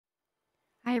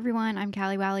Hi everyone, I'm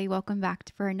Callie Wally. Welcome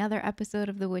back for another episode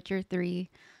of The Witcher 3.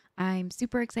 I'm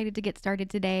super excited to get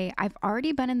started today. I've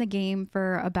already been in the game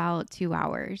for about 2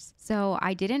 hours. So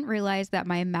I didn't realize that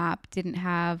my map didn't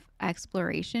have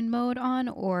exploration mode on,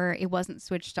 or it wasn't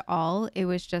switched to all. It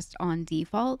was just on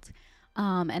default.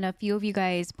 And a few of you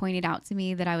guys pointed out to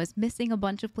me that I was missing a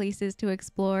bunch of places to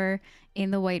explore in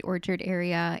the White Orchard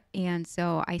area. And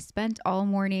so I spent all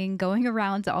morning going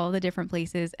around to all the different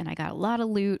places and I got a lot of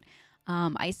loot.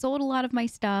 I sold a lot of my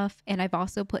stuff and I've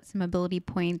also put some ability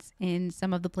points in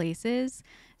some of the places.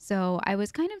 So I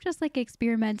was kind of just like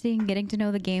experimenting, getting to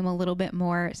know the game a little bit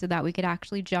more so that we could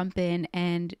actually jump in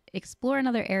and explore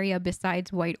another area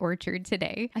besides White Orchard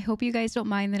today. I hope you guys don't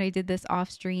mind that I did this off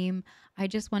stream. I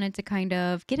just wanted to kind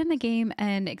of get in the game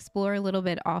and explore a little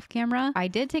bit off camera. I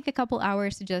did take a couple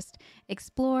hours to just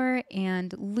explore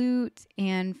and loot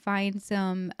and find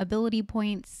some ability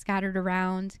points scattered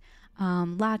around.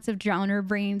 Lots of drowner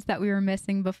brains that we were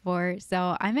missing before.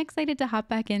 So I'm excited to hop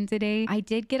back in today. I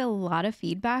did get a lot of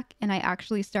feedback and I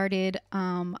actually started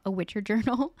a Witcher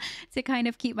journal to kind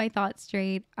of keep my thoughts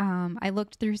straight. I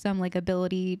looked through some like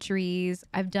ability trees.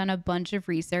 I've done a bunch of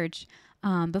research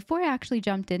before I actually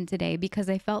jumped in today because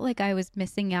I felt like I was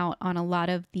missing out on a lot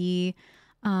of the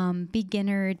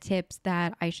beginner tips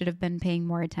that I should have been paying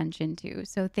more attention to.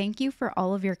 So thank you for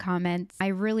all of your comments. I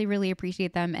really, really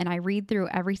appreciate them. And I read through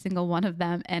every single one of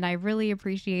them. And I really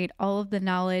appreciate all of the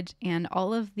knowledge and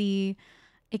all of the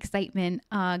excitement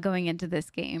going into this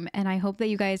game. And I hope that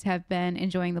you guys have been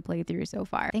enjoying the playthrough so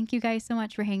far. Thank you guys so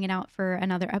much for hanging out for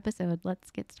another episode. Let's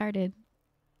get started.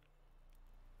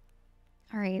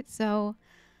 All right. So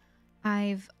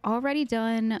I've already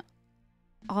done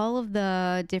all of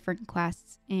the different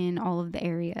quests in all of the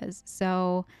areas.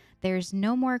 So there's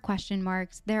no more question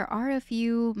marks. There are a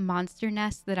few monster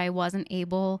nests that I wasn't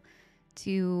able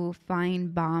to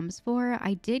find bombs for.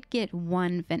 I did get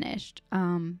one finished,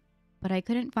 but I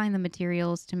couldn't find the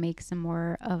materials to make some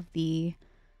more of the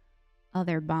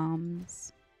other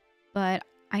bombs. But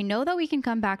I know that we can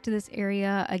come back to this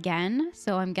area again.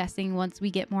 So I'm guessing once we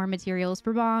get more materials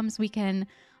for bombs, we can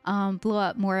blow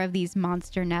up more of these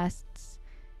monster nests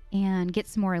and get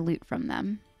some more loot from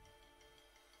them.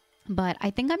 But I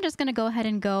think I'm just going to go ahead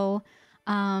and go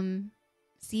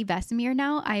see Vesemir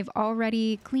now. I've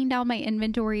already cleaned out my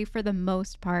inventory for the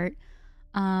most part.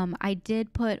 I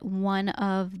did put one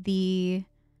of the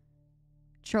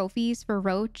trophies for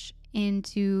Roach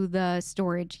into the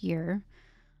storage here.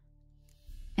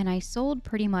 And I sold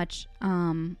pretty much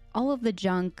all of the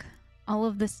junk, all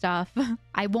of the stuff.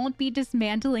 I won't be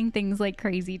dismantling things like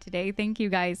crazy today. Thank you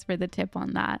guys for the tip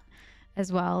on that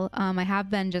as well. I have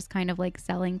been just kind of like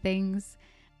selling things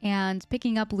and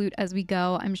picking up loot as we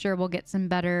go. I'm sure we'll get some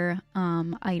better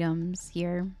items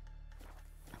here.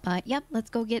 But yep, let's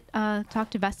go get talk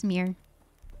to Vesemir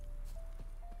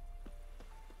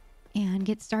and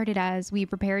get started as we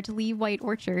prepare to leave White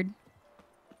Orchard.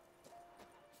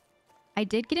 I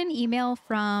did get an email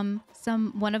from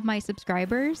one of my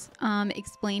subscribers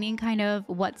explaining kind of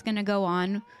what's going to go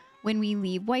on when we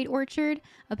leave White Orchard.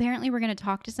 Apparently, we're going to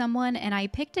talk to someone, and I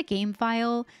picked a game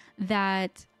file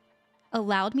that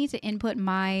allowed me to input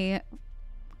my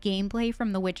gameplay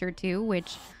from The Witcher 2,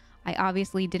 which I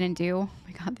obviously didn't do. Oh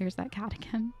my god, there's that cat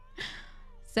again.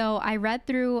 So I read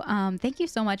through, thank you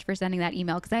so much for sending that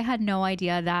email because I had no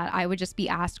idea that I would just be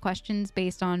asked questions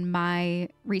based on my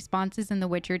responses in The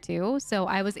Witcher 2. So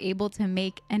I was able to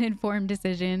make an informed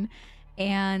decision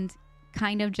and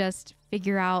kind of just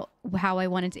figure out how I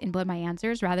wanted to input my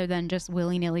answers rather than just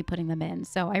willy-nilly putting them in.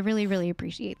 So I really, really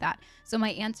appreciate that. So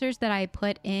my answers that I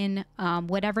put in,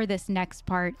 whatever this next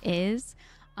part is,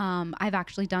 I've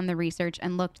actually done the research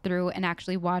and looked through and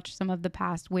actually watched some of the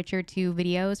past Witcher 2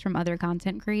 videos from other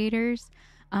content creators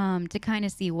to kind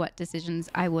of see what decisions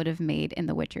I would have made in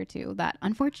The Witcher 2 that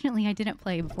unfortunately I didn't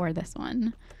play before this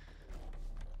one.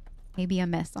 Maybe a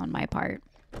miss on my part.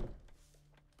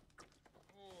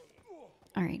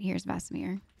 All right, here's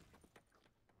Vesemir.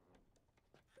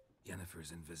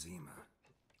 Yennefer's in Vizima.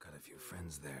 Got a few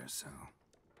friends there, so...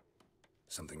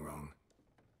 Something wrong?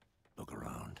 Look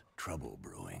around. Trouble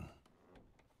brewing.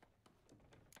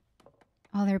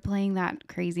 Oh, they're playing that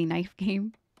crazy knife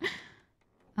game.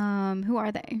 Who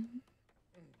are they?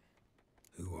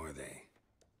 Who are they?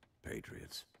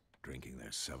 Patriots. Drinking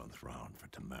their 7th round for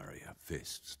Temeria.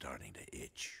 Fists starting to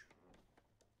itch.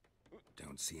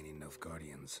 Don't see any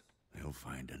Nilfgaardians. They'll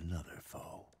find another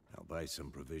foe. I'll buy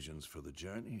some provisions for the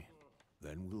journey.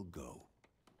 Then we'll go.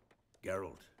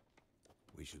 Geralt,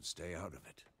 we should stay out of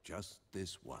it. Just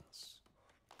this once.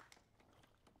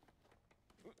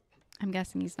 I'm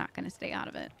guessing he's not going to stay out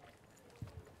of it.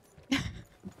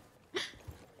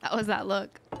 That was that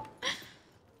look.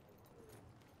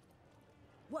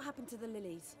 What happened to the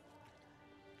lilies?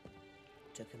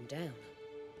 Took him down.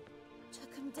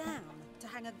 Took them down to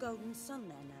hang a golden sun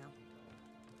there now.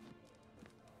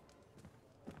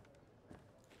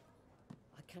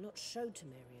 I cannot show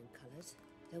Temerian colours.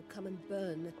 They'll come and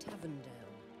burn the tavern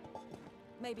down.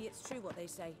 Maybe it's true what they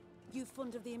say. You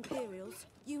fond of the Imperials?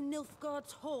 You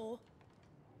Nilfgaard's whore?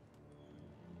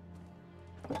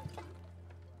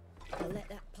 I'll let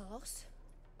that pass.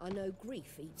 I know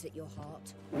grief eats at your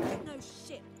heart. No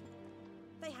shit.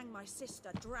 They hanged my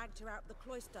sister, dragged her out the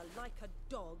cloister like a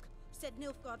dog. Said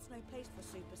Nilfgaard's no place for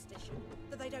superstition,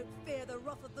 that they don't fear the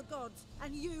wrath of the gods.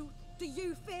 And you, do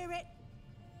you fear it?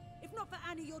 If not for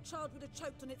Annie, your child would have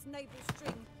choked on its navel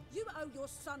string. You owe your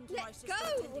son to my sister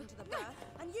attending to the birth,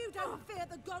 and you don't fear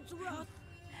the gods' wrath.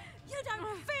 You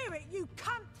don't fear it, you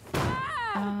cunt!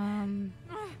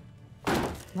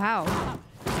 Wow.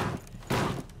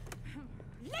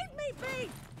 Leave me be!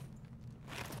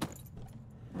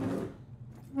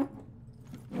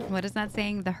 What is that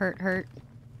saying? The hurt.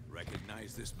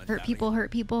 Recognize this Hurt medallion? people,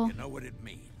 hurt people. You know what it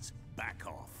means. Back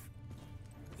off.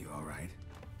 You all right?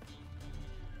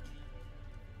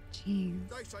 Jeez.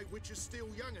 They say witches steal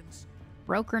young'uns.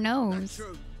 Broke her That's nose.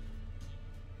 true.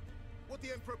 What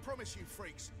the Emperor promised you,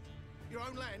 freaks? Your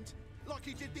own land, like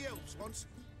he did the elves once.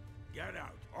 Get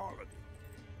out, all of you.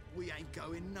 We ain't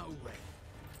going nowhere.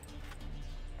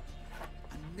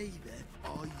 And neither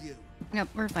are you. Yep,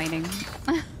 we're fighting.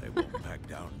 They won't back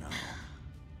down now.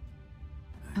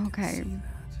 I can Okay. see that.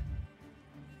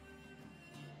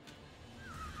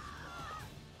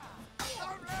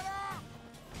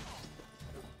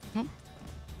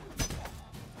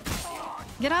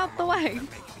 Get out the way. Make me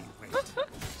wait.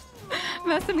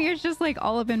 Vesemir's just like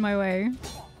all up in my way.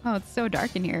 Oh, it's so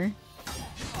dark in here.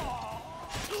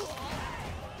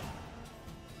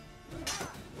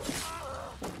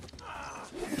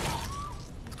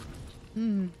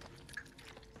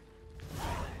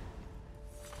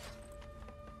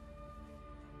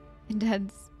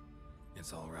 Intense.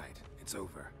 It's all right. It's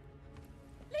over.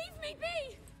 Leave me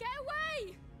be! Get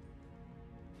away!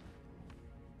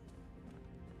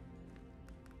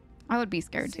 I would be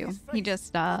scared too. He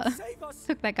just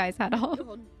took that guy's hat off.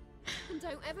 Gone. And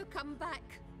don't ever come back.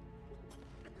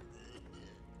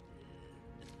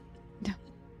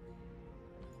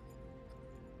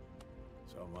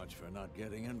 So much for not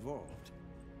getting involved.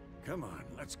 Come on,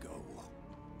 let's go.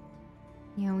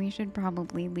 Yeah, we should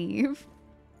probably leave.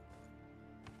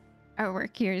 Our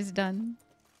work here is done.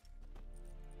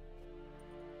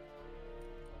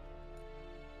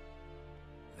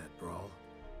 That brawl,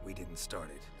 we didn't start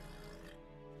it.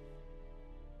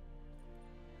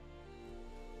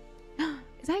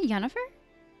 Is that Yennefer?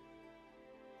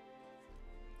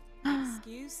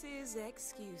 Excuses,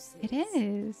 excuses. It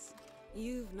is.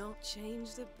 You've not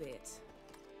changed a bit.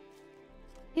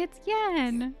 It's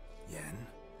Yen. Yen?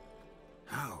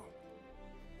 How?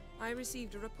 I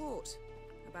received a report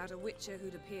about a witcher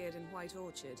who'd appeared in White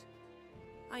Orchard.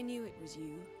 I knew it was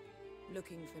you,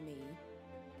 looking for me.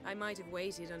 I might have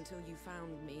waited until you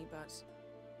found me, but...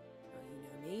 well, you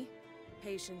know me.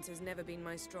 Patience has never been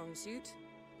my strong suit.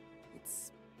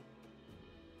 It's...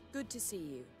 good to see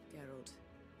you, Geralt.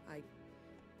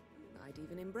 I'd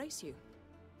even embrace you.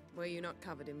 Were you not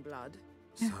covered in blood?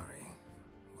 Sorry.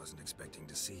 Wasn't expecting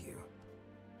to see you.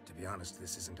 To be honest,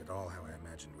 this isn't at all how I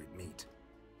imagined we'd meet.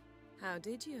 How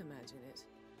did you imagine it?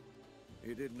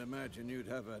 You didn't imagine you'd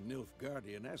have a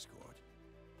Nilfgaardian escort.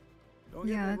 Don't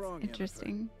get Yeah, me that's wrong, Yennefer.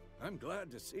 interesting. I'm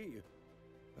glad to see you.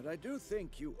 But I do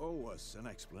think you owe us an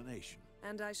explanation.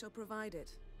 And I shall provide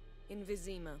it. In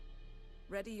Vizima.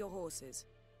 Ready your horses.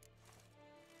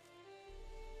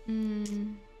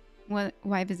 What?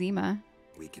 Why Vizima?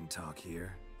 We can talk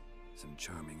here. Some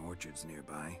charming orchards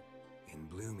nearby. In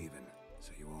bloom even,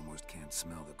 so you almost can't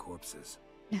smell the corpses.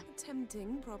 A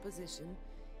tempting proposition.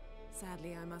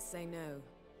 Sadly, I must say no.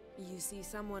 You see,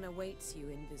 someone awaits you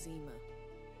in Vizima.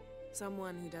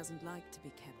 Someone who doesn't like to be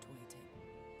kept waiting.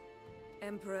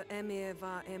 Emperor Emir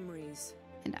var Emrys.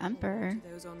 An emperor. To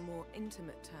those on more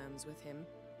intimate terms with him.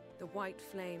 The white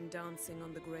flame dancing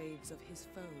on the graves of his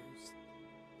foes.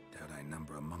 Doubt I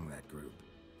number among that group.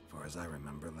 Far as I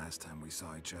remember, last time we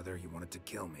saw each other, he wanted to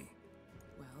kill me.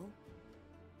 Well,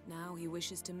 now he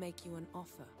wishes to make you an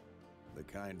offer. The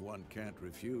kind one can't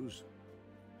refuse.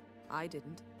 I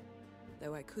didn't,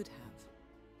 though I could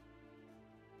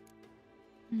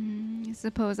have.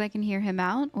 Suppose I can hear him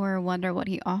out or wonder what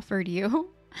he offered you.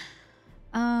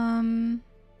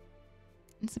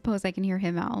 Suppose I can hear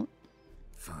him out.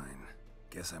 Fine.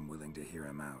 Guess I'm willing to hear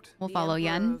him out. We'll The follow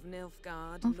Emperor Yen. of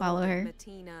Nilfgaard, We'll follow Lord of her.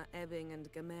 Metina, Ebbing, and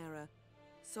Gamera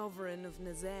Sovereign of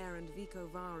Nazaire and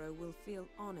Vicovaro will feel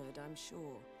honored, I'm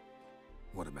sure.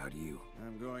 What about you?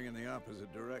 I'm going in the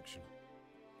opposite direction.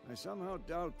 I somehow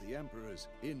doubt the Emperor's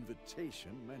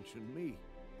invitation mentioned me.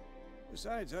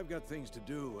 Besides, I've got things to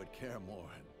do at Kaer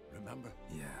Morhen, remember?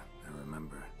 Yeah, I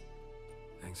remember.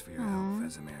 Thanks for your Aw.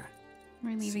 help, Vesemir.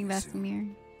 We're leaving See you soon.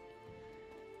 Vesemir.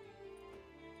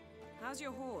 How's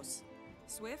your horse?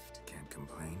 Swift? Can't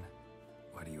complain.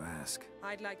 Why do you ask?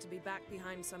 I'd like to be back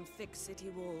behind some thick city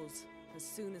walls as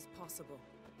soon as possible.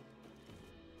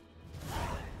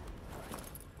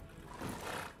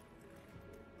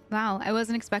 Wow, I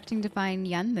wasn't expecting to find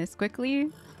Yen this quickly.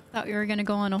 Thought we were gonna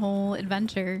go on a whole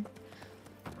adventure.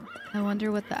 I wonder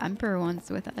what the Emperor wants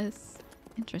with us.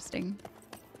 Interesting.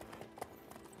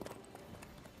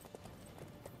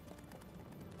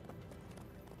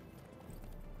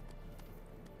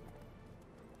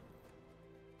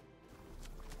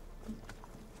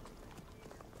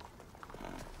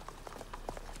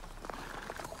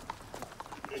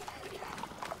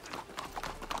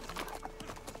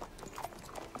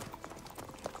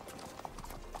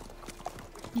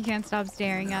 You can't stop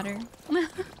staring at her. I had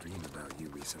a dream about you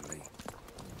recently.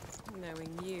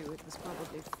 Knowing you, it was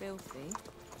probably filthy.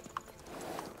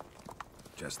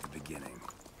 Just the beginning.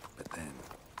 But then,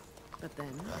 But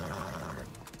then...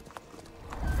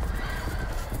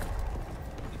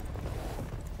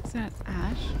 Is that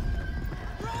Ash?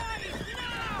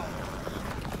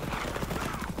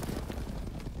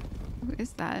 Who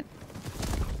is that?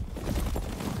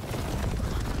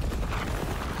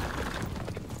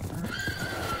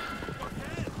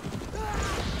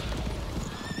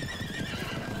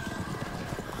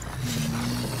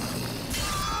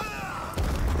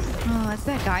 Oh, that's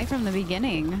that guy from the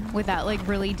beginning with that like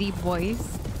really deep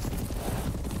voice.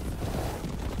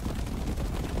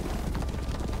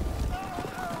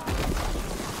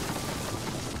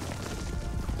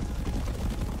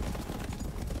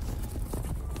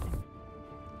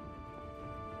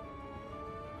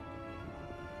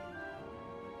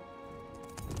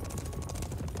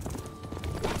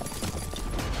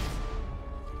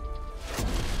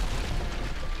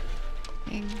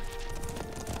 Dang.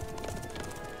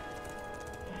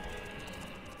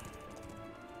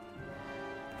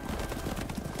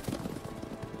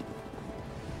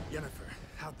 Yennefer,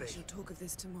 how'd We they... shall talk of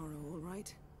this tomorrow, all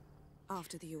right?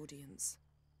 After the audience.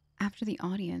 After the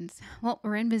audience. Well,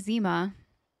 we're in Vizima.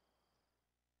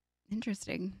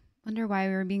 Interesting. Wonder why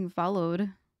we were being followed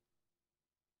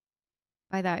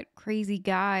by that crazy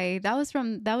guy. That was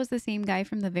the same guy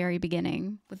from the very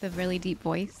beginning with the really deep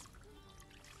voice.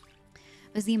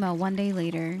 Vizima, one day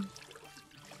later.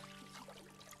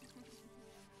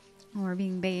 Oh, we're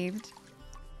being bathed.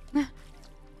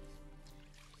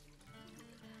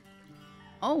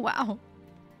 Oh, wow.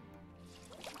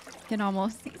 Can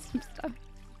almost see some stuff.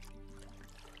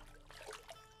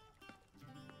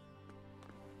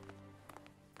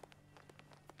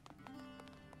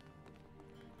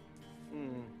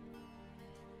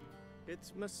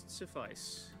 It must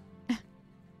suffice.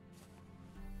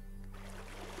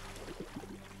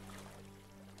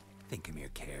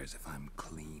 Thinkamir cares if I'm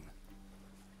clean.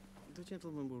 The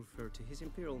gentleman will refer to His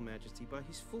Imperial Majesty by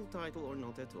his full title or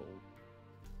not at all.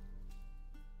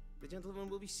 The gentleman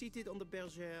will be seated on the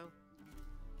bergère.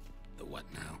 The what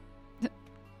now?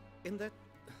 In that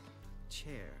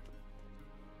chair.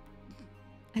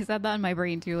 I said that in my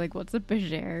brain too. Like, what's a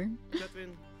bergère?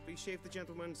 Catherine, please shave the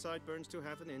gentleman's sideburns to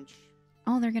half an inch.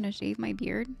 Oh, they're gonna shave my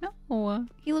beard? No,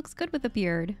 he looks good with a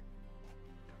beard.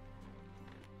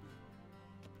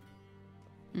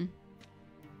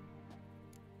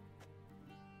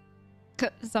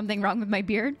 Something wrong with my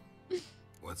beard?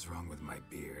 What's wrong with my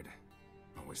beard?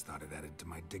 Always thought it added to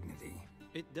my dignity.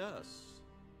 It does.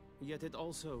 Yet it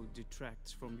also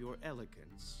detracts from your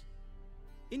elegance.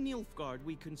 In Nilfgaard,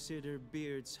 we consider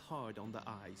beards hard on the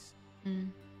eyes.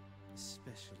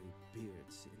 Especially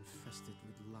beards infested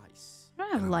with lice. I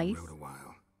don't have Been on the lice. road a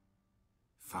while.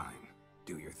 Fine,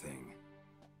 do your thing.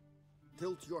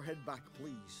 Tilt your head back,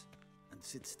 please, and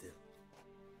sit still.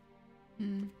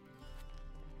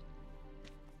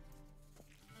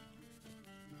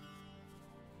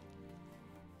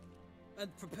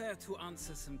 And prepare to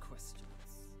answer some questions.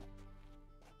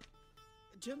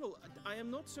 General, I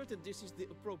am not certain this is the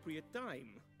appropriate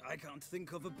time. I can't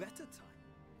think of a better time.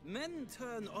 Men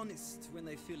turn honest when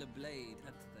they feel a blade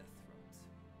at their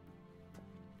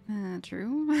throat.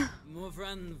 True.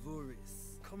 Morvran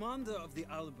Vuris, commander of the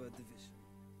Alba Division.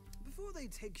 Before they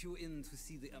take you in to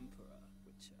see the Emperor,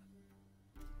 Witcher,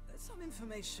 there's some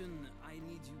information I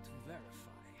need you to verify.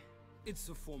 It's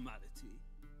a formality,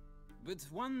 but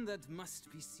one that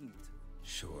must be seen to.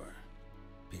 Sure.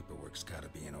 Paperwork paperwork's gotta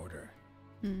be in order.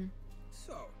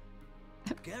 So,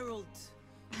 Geralt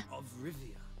of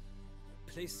Rivia.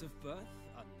 Place of birth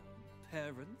unknown.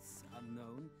 Parents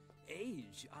unknown.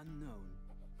 Age unknown.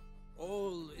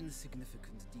 All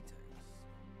insignificant details.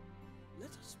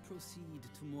 Let us proceed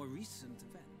to more recent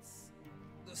events.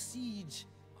 The siege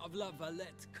of La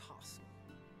Valette Castle.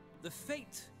 The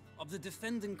fate of the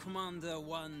defending commander,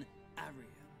 one Arian.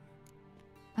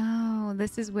 Oh,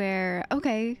 this is where...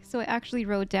 Okay, so I actually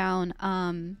wrote down...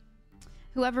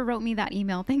 whoever wrote me that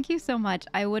email, thank you so much.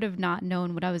 I would have not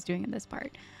known what I was doing in this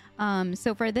part.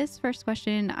 So for this first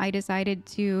question, I decided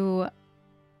to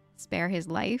spare his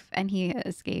life, and he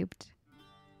escaped.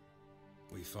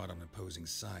 We fought on opposing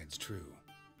sides, true.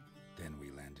 Then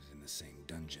we landed in the same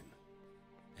dungeon.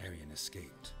 Arian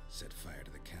escaped, set fire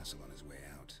to the castle on his way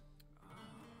out.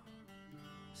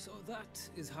 So that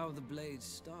is how the Blade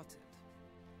started.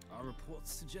 Our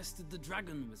reports suggested the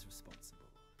dragon was responsible.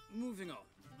 Moving on.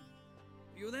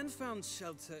 You then found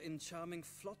shelter in charming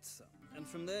Flotsam, and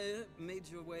from there made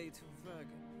your way to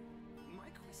Vergen. My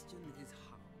question is how?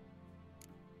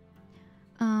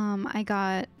 I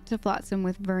got to Flotsam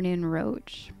with Vernon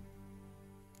Roach.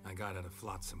 I got out of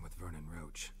Flotsam with Vernon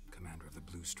Roach, commander of the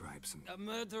Blue Stripes, and... A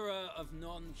murderer of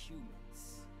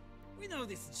non-humans. We know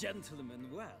this gentleman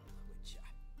well, Witcher.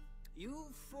 You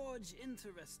forge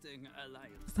interesting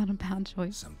alliances. It's not a bad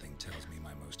choice. Something tells me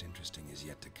my most interesting is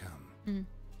yet to come.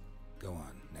 Go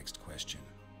on, next question,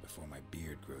 before my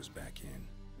beard grows back in.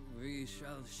 We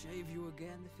shall shave you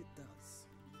again if it does.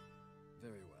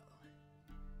 Very well.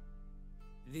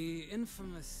 The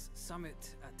infamous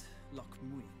summit at Loch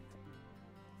Muin.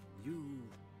 You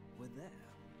were there.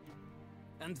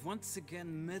 And once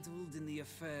again meddled in the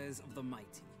affairs of the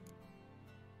mighty.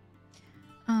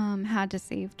 Had to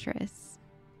save Triss.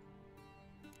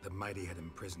 The mighty had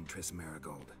imprisoned Triss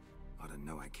Marigold. Ought to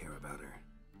know I care about her.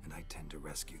 And I tend to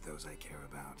rescue those I care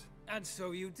about. And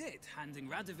so you did, handing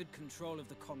Radovid control of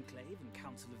the Conclave and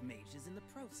Council of Mages in the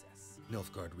process.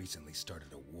 Nilfgaard recently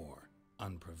started a war,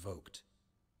 unprovoked.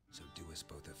 So do us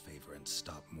both a favor and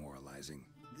stop moralizing.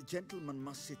 The gentleman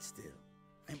must sit still.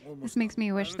 I'm almost... This makes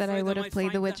me wish that I would have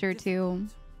played The Witcher 2.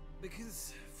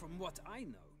 Because, from what I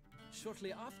know,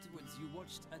 shortly afterwards you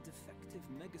watched a defective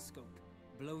megascope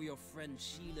blow your friend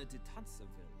Sheila de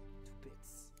Tanserville to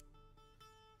bits.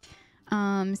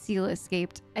 Seal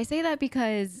escaped. I say that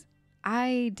because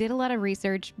I did a lot of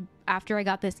research after I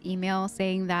got this email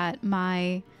saying that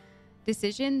my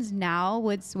decisions now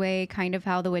would sway kind of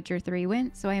how The Witcher 3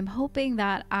 went. So I'm hoping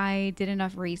that I did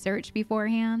enough research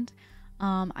beforehand.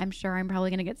 I'm sure I'm probably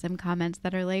going to get some comments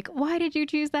that are like, why did you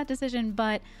choose that decision?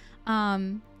 But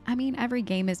I mean, every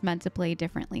game is meant to play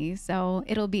differently. So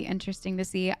it'll be interesting to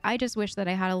see. I just wish that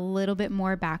I had a little bit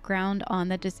more background on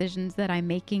the decisions that I'm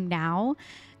making now,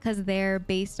 because they're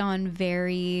based on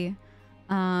very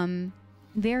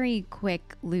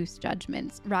quick, loose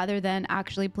judgments rather than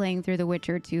actually playing through The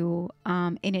Witcher 2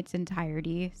 in its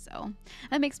entirety. So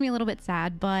that makes me a little bit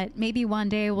sad, but maybe one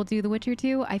day we'll do The Witcher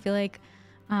 2. I feel like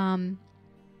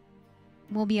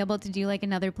we'll be able to do like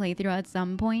another playthrough at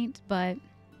some point, but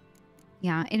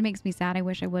yeah, it makes me sad. I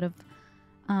wish I would have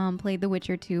played The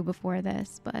Witcher 2 before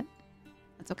this, but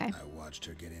that's okay. I watched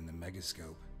her get in the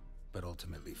megascope, but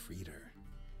ultimately freed her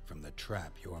from the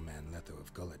trap your man Letho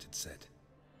of Gullet had set.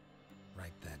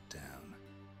 Write that down.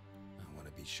 I want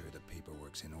to be sure the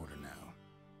paperwork's in order now.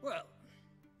 Well,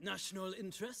 national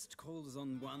interest calls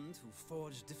on one to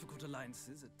forge difficult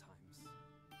alliances at times.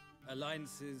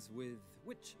 Alliances with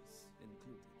witches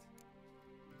included.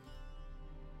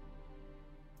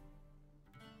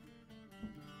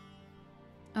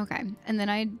 Okay, and then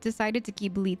I decided to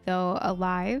keep Letho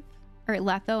alive. Or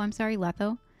Letho, I'm sorry,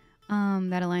 Letho.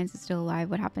 That alliance is still alive.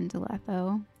 What happened to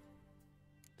Letho?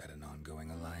 That an ongoing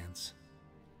alliance?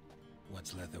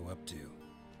 What's Letho up to?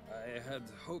 I had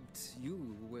hoped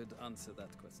you would answer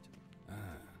that question. Ah,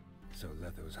 so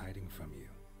Letho's hiding from you.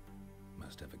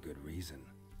 Must have a good reason.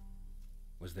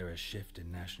 Was there a shift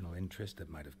in national interest that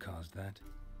might have caused that?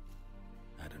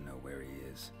 I don't know where he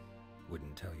is.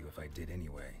 Wouldn't tell you if I did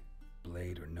anyway.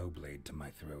 Blade or no blade to my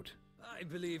throat. I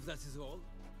believe that is all.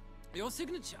 Your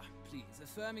signature, please,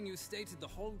 affirming you stated the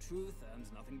whole truth and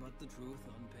nothing but the truth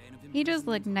on pain of imprisonment. He does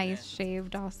look nice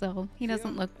shaved also. He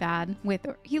doesn't look bad with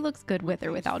or he looks good with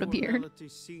or without a beard.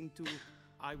 Seen to,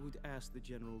 I would ask the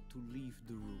general to leave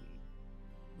the room.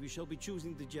 We shall be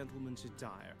choosing the gentleman's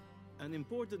attire. An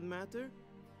important matter,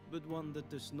 but one that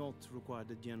does not require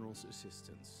the general's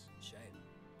assistance. Shame.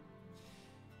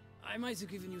 I might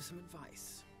have given you some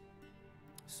advice.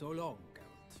 So long,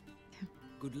 Geralt.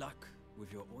 Good luck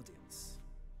with your audience.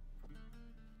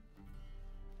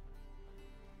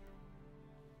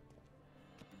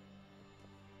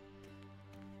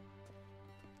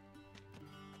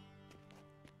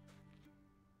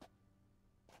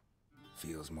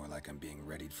 Feels more like I'm being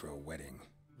readied for a wedding.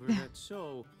 Were that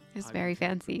so, It's I very would have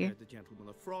fancy. prepared the gentleman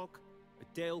a frock,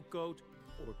 a tailcoat,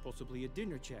 or possibly a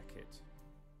dinner jacket.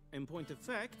 In point of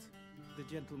fact, the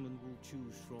gentleman will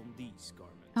choose from these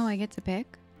garments. Oh, I get to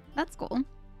pick? That's cool.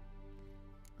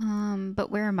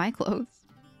 But where are my clothes?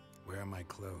 Where are my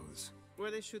clothes? Where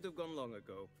they should have gone long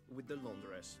ago, with the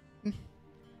laundress.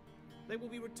 They will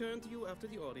be returned to you after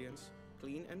the audience,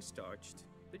 clean and starched.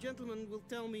 The gentleman will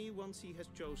tell me once he has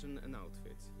chosen an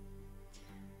outfit.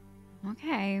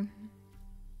 Okay.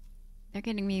 They're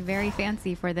getting me very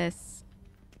fancy for this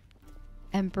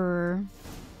Emperor.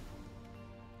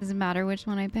 Does it matter which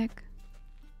one I pick?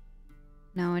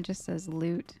 No, it just says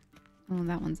loot. Oh,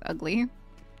 that one's ugly.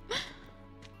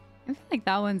 I feel like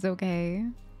that one's okay.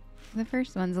 The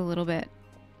first one's a little bit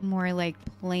more like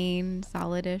plain,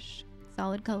 solidish,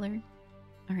 solid color.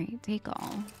 All right, take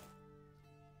all.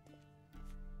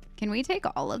 Can we take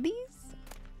all of these?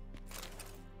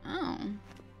 Oh.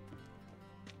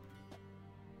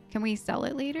 Can we sell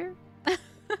it later?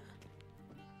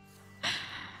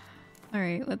 All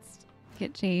right, let's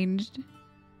get changed.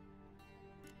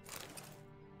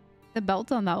 The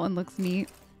belt on that one looks neat.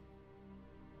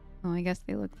 Oh, I guess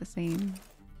they look the same.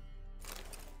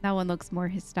 That one looks more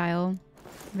his style.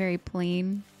 Very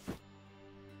plain.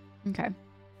 Okay.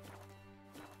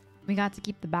 We got to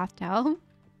keep the bath towel.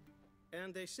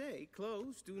 And they say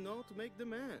clothes do not make the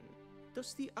man.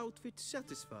 Does the outfit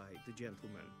satisfy the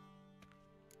gentleman?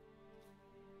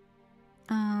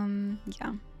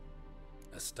 Yeah.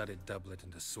 A studded doublet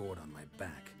and a sword on my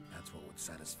back. That's what would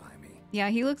satisfy me. Yeah,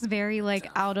 he looks very like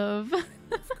Tough. out of And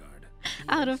in Nilfgaard.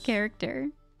 out of character.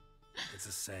 It's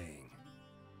a saying.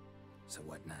 So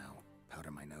what now?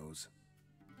 Powder my nose?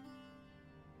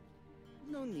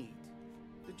 No need.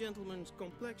 The gentleman's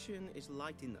complexion is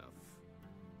light enough.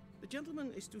 The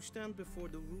gentleman is to stand before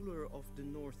the ruler of the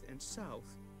North and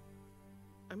South.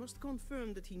 I must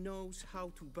confirm that he knows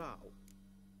how to bow.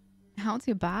 How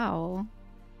to bow.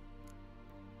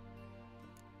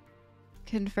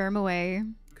 Confirm away.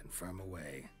 Confirm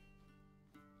away.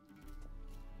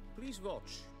 Please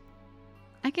watch.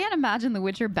 I can't imagine the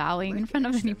Witcher bowing in Leg front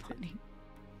of extended. anybody.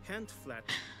 Hand flat,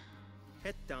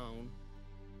 head down,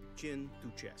 chin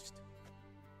to chest.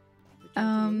 The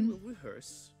gentleman will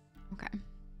rehearse. Okay.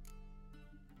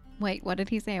 Wait, what did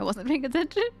he say? I wasn't paying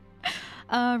attention.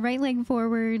 Right leg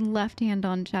forward, left hand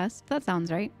on chest. That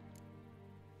sounds right.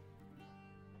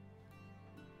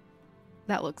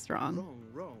 That looks wrong. Wrong,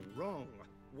 wrong, wrong.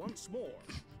 Once more.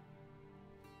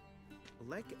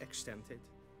 Leg extended,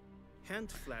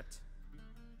 hand flat,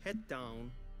 head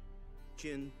down,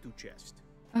 chin to chest.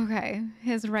 Okay,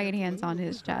 his right hand's on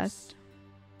his chest.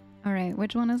 All right,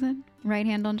 which one is it? Right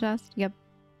hand on chest? Yep.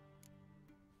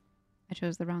 I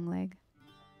chose the wrong leg.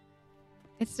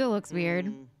 It still looks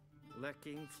weird,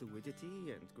 Lacking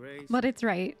fluidity and grace. but it's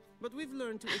right. But we've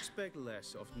learned to expect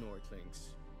less of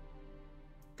Nordlings.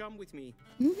 Come with me.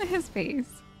 His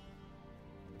face.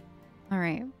 All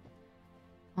right.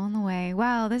 On the way.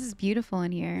 Wow, this is beautiful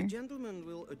in The here. gentleman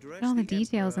will address Look at all the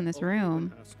details in Emperor this only when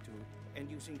room. asked to, and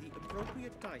using the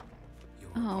appropriate title.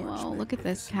 Oh, wow, look at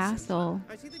this castle.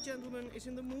 I see the gentleman is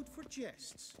in the mood for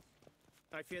jests.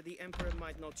 I fear the Emperor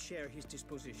might not share his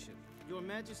disposition. Your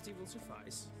Majesty will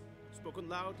suffice. Spoken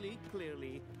loudly,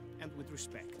 clearly, and with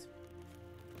respect.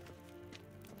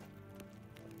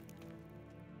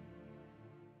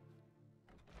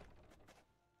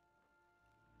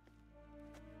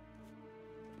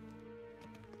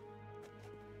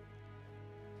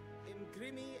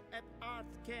 Imgrimi eb art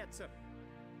ketzer.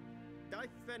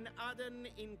 Duifen aden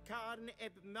in karn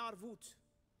eb marvoet.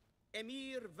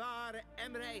 Emir var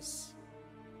emreis.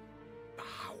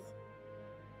 Bow.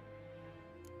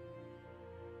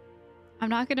 I'm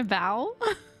not gonna bow.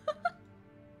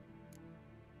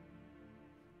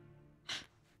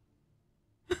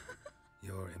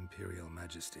 Your Imperial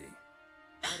Majesty.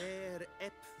 Arer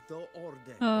eb do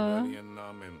orde.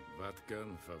 Namen,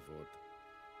 Vatkan favor.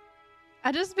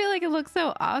 I just feel like it looks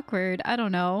so awkward. I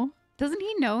don't know. Doesn't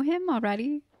he know him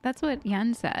already? That's what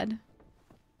Yen said.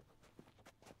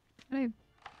 I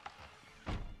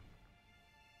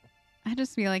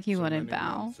just feel like he wouldn't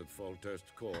bow. At Foltest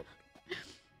Court.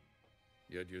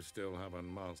 Yet you still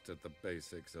haven't mastered the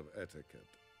basics of etiquette.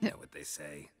 You know what they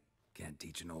say? Can't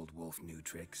teach an old wolf new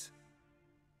tricks.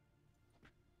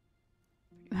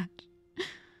 Pretty much.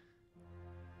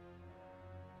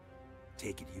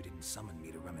 Take it you didn't summon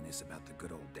me to reminisce about the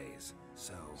good old days,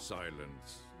 so...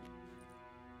 Silence.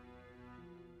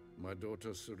 My daughter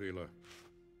Cirilla,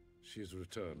 she's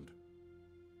returned.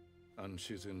 And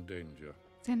she's in danger.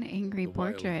 It's an angry The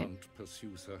wild portrait. hunt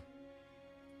pursues her.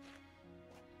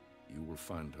 You will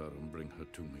find her and bring her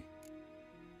to me.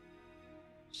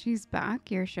 She's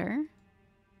back, you're sure?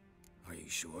 Are you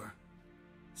sure?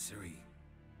 Ciri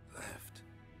left.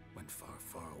 Went far,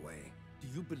 far away. Do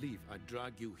you believe I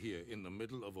drag you here in the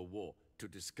middle of a war to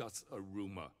discuss a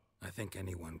rumor? I think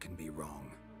anyone can be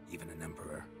wrong, even an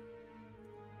emperor.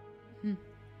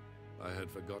 I had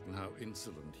forgotten how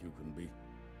insolent you can be.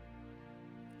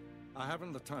 I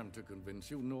haven't the time to convince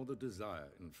you, nor the desire,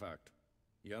 in fact.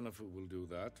 Yennefer will do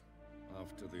that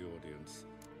after the audience.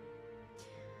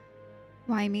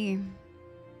 Why me?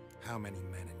 How many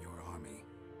men in your army?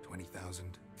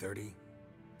 20,000? 30?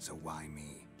 So why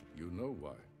me? You know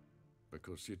why.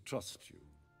 Because she trusts you.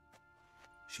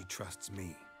 She trusts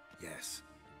me, yes.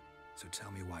 So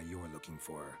tell me why you're looking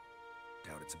for her.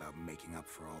 Doubt it's about making up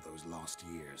for all those lost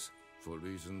years. For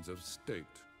reasons of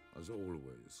state, as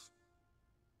always.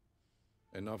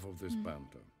 Enough of this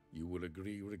banter. You will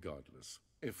agree regardless.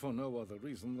 If for no other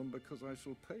reason than because I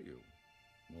shall pay you.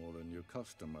 More than you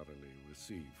customarily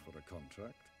receive for a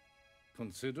contract.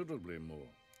 Considerably more.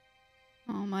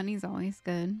 Oh, money's always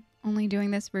good. Only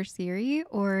doing this for Ciri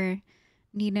or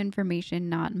need information,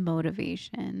 not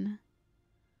motivation?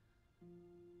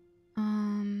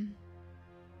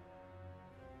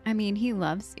 I mean, he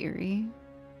loves Ciri.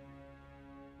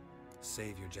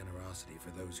 Save your generosity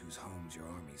for those whose homes your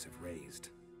armies have razed.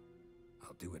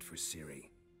 I'll do it for Ciri,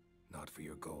 not for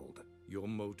your gold. Your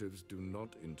motives do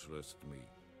not interest me.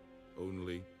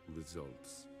 Only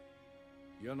results.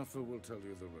 Yennefer will tell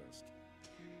you the rest.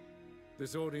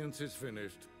 This audience is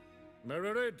finished.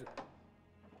 Mererid!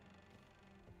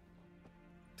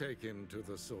 Take him to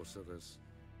the sorceress.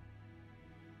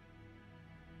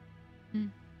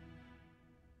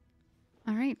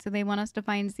 All right, so they want us to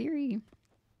find Ciri.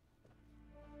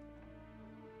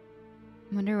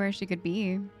 Wonder where she could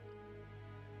be.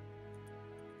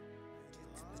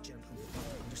 The gentleman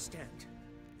don't understand.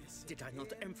 Did I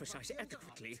not emphasize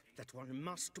adequately that one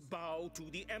must bow to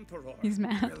the Emperor? He's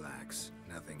mad. Relax.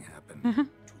 Nothing happened.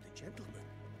 To the gentleman.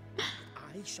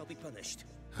 I shall be punished.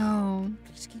 Oh.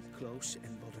 Please keep close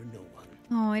and bother no one.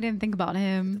 Oh, I didn't think about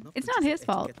him. It's not his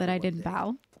fault that I didn't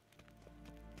bow.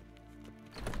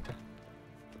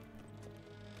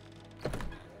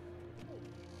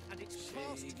 And it's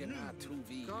past noon.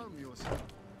 Calm yourself.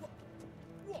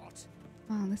 What?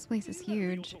 Wow, this place is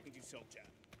huge.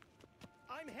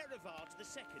 I'm Herivard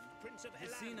II, Prince of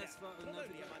Helanda. Not only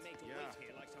am I made to wait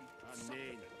here like some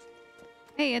supplicant.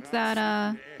 Hey, it's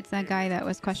that guy that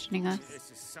was questioning us.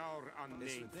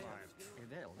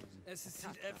 Es ist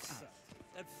Efsa.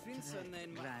 Et finns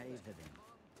en man.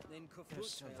 Den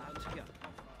kofut.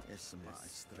 Yes, my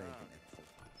straight.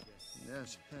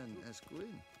 Yes, pen as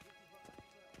green.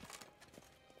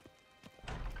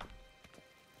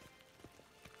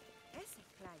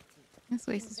 This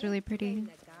place is really pretty.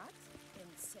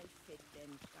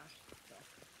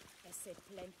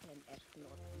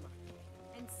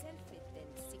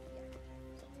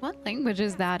 What language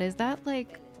is that? Is that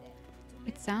like...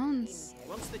 It sounds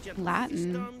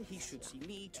Latin. Done, he should see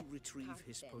me to retrieve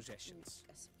his possessions.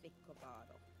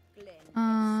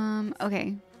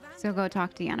 Okay. So go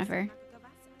talk to Yennefer.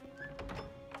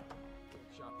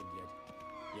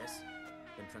 Yes?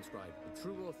 Then transcribe. The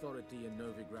true authority in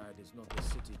Novigrad is not the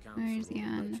city council. Where's or the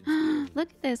Yen? merchants' Look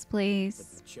at this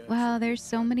place. Wow, there's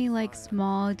so many like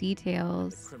small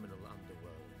details. criminal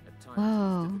underworld. At times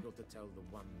Whoa. it's difficult to tell the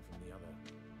one from the other.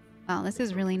 Wow, this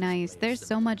is really nice. There's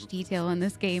so much detail in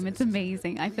this game. It's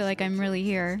amazing. I feel like I'm really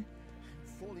here.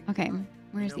 Okay,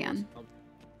 where's Yen?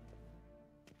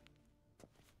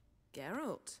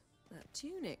 Geralt, that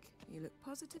tunic. You look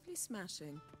positively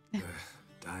smashing.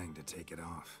 Dying to take it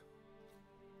off.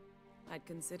 I'd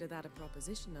consider that a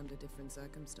proposition under different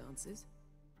circumstances.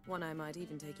 One I might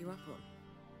even take you up on.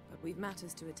 But we've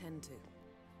matters to attend to.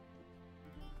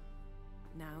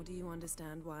 Now do you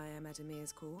understand why I'm at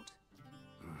Emir's court?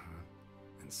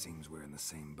 And seems we're in the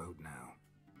same boat now.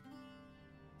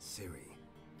 Ciri,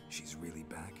 she's really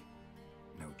back?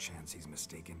 No chance he's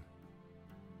mistaken?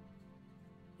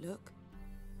 Look,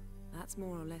 that's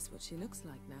more or less what she looks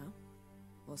like now.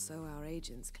 Or so our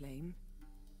agents claim.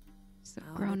 So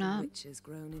Our grown little up. witch has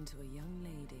grown into a young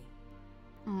lady.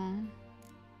 Oh.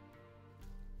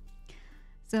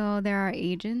 So there are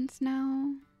agents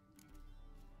now?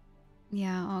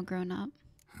 Yeah, all grown up.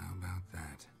 How about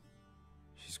that?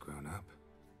 She's grown up?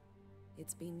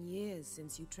 It's been years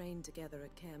since you trained together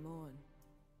at Kaer Morhen.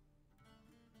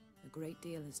 A great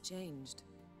deal has changed.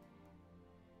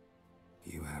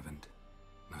 You haven't.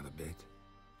 Not a bit.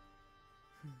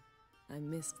 I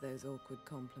missed those awkward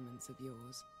compliments of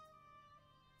yours.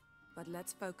 But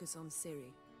let's focus on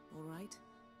Ciri, all right?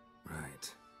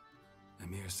 Right.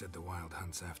 Emir said the Wild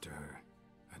Hunt's after her.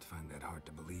 I'd find that hard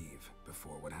to believe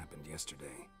before what happened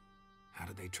yesterday. How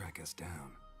did they track us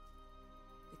down?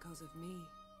 Because of me.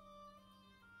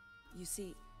 You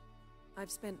see, I've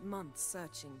spent months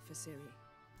searching for Ciri,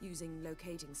 using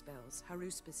locating spells,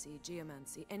 haruspicy,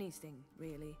 geomancy, anything,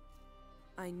 really.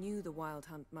 I knew the Wild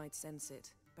Hunt might sense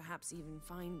it, perhaps even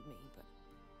find me, but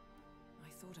I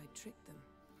thought I'd tricked them.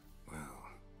 Well,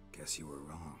 guess you were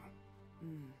wrong.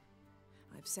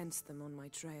 I've sensed them on my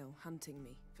trail, hunting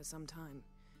me, for some time.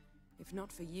 If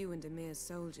not for you and Emir's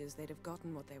soldiers, they'd have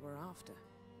gotten what they were after.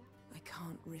 I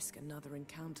can't risk another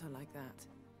encounter like that.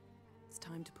 It's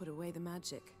time to put away the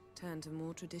magic, turn to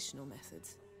more traditional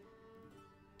methods.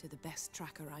 To the best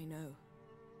tracker I know.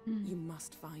 You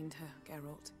must find her,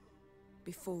 Geralt.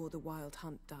 Before the Wild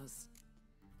Hunt does.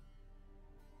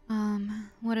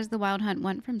 What does the Wild Hunt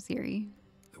want from Ciri?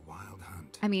 The Wild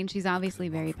Hunt? I mean, she's obviously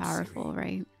very powerful,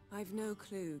 right? I've no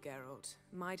clue, Geralt.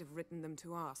 Might have written them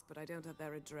to ask, but I don't have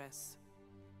their address.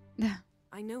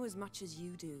 I know as much as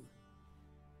you do.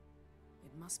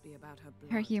 It must be about her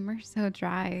blood. Her humor's so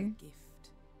dry. Her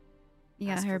gift.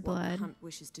 Yeah, As her for what blood. the Hunt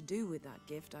wishes to do with that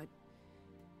gift, I'd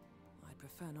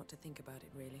prefer not to think about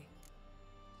it, really.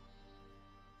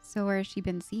 So where has she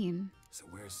been seen? So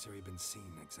where's Ciri been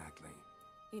seen, exactly?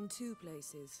 In two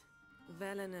places.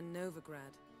 Velen and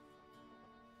Novigrad.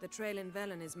 The trail in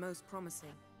Velen is most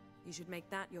promising. You should make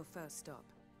that your first stop.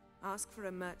 Ask for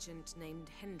a merchant named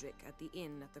Hendrik at the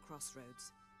inn at the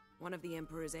crossroads. One of the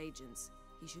Emperor's agents.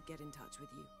 He should get in touch with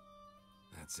you.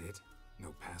 That's it?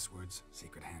 No passwords?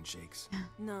 Secret handshakes?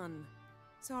 None.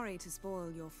 Sorry to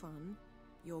spoil your fun.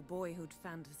 Your boyhood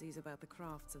fantasies about the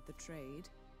crafts of the trade.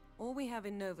 All we have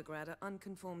in Novigrad are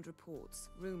unconfirmed reports,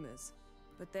 rumors.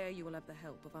 But there you will have the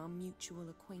help of our mutual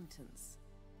acquaintance.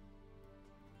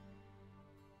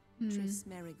 Triss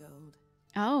Merigold.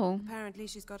 Oh. Apparently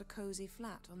she's got a cozy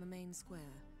flat on the main square.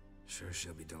 Sure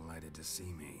she'll be delighted to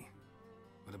see me.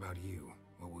 What about you?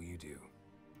 What will you do?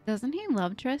 Doesn't he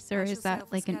love Triss, or I shall is that sail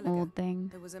for like an Skellige. old thing?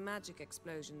 There was a magic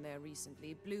explosion there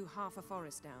recently, blew half a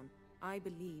forest down. I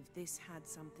believe this had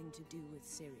something to do with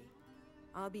Ciri.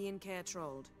 I'll be in Caer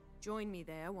Trolde. Join me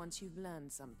there once you've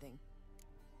learned something.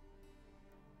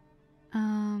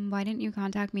 Why didn't you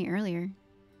contact me earlier?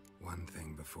 One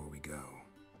thing before we go.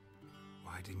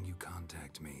 Why didn't you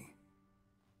contact me?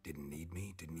 Didn't need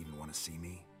me? Didn't even want to see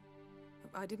me?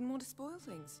 I didn't want to spoil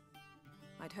things.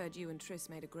 I'd heard you and Triss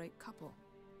made a great couple.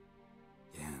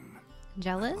 Yen.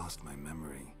 Jealous? I lost my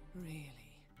memory.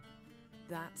 Really?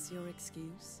 That's your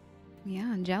excuse? Yeah,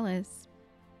 I'm jealous.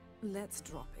 Let's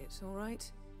drop it, all right?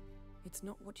 It's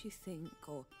not what you think,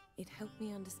 or it helped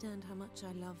me understand how much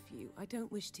I love you. I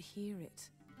don't wish to hear it.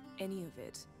 Any of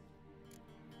it.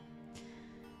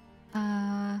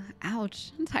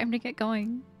 Ouch. Time to get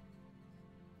going.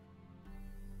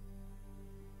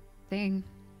 Dang.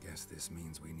 Guess this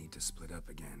means we need to split up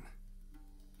again.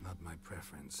 Not my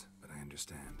preference, but I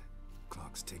understand.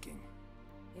 Clock's ticking.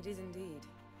 It is indeed.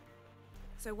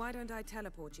 So why don't I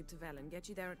teleport you to Velen, get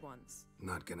you there at once?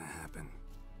 Not gonna happen.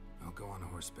 I'll go on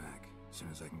horseback, as soon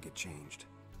as I can get changed.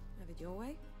 Have it your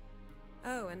way?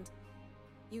 Oh, and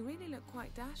you really look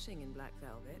quite dashing in black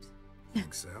velvet.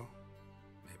 Think so?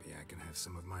 Maybe I can have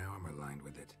some of my armor lined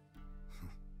with it.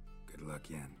 Good luck,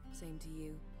 Yen. Same to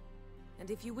you. And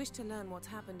if you wish to learn what's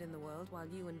happened in the world while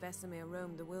you and Vesemir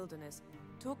roamed the wilderness,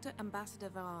 talk to Ambassador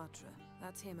Varatra.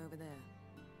 That's him over there.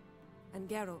 And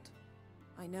Geralt,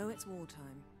 I know it's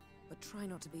wartime, but try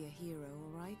not to be a hero,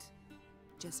 all right?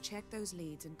 Just check those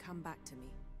leads and come back to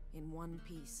me, in one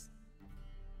piece.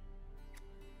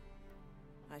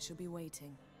 I shall be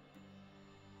waiting.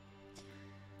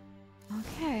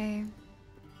 Okay.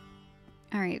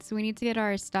 All right, so we need to get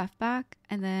our stuff back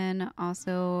and then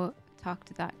also talk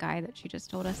to that guy that she just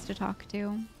told us to talk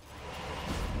to.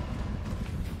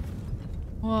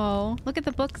 Whoa, look at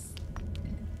the books.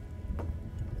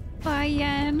 Bye,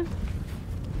 Yen.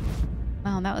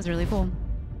 Wow, that was really cool.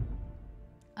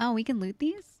 Oh, we can loot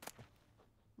these?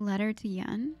 Letter to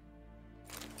Yen.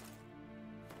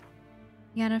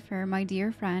 Yennefer, my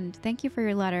dear friend, thank you for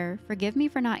your letter. Forgive me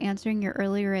for not answering your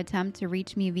earlier attempt to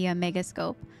reach me via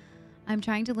Megascope. I'm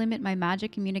trying to limit my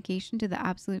magic communication to the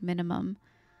absolute minimum.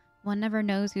 One never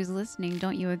knows who's listening,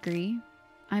 don't you agree?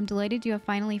 I'm delighted you have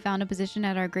finally found a position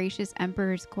at our gracious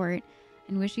Emperor's court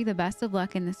and wish you the best of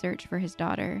luck in the search for his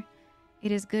daughter.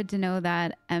 It is good to know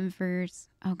that Emperor's...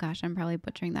 Oh gosh, I'm probably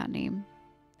butchering that name.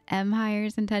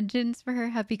 Empire's intentions for her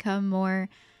have become more,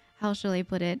 how shall I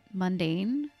put it,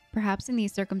 mundane? Perhaps in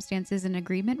these circumstances, an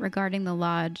agreement regarding the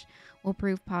lodge will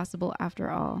prove possible after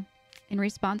all. In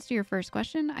response to your first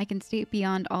question, I can state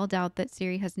beyond all doubt that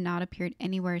Ciri has not appeared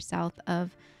anywhere south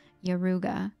of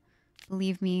Yaruga.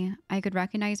 Believe me, I could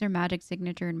recognize her magic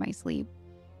signature in my sleep.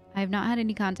 I have not had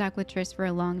any contact with Triss for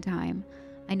a long time.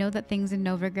 I know that things in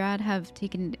Novigrad have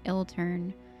taken an ill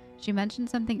turn. She mentioned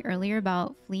something earlier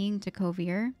about fleeing to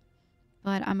Kovir,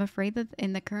 but I'm afraid that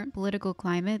in the current political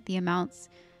climate, that amounts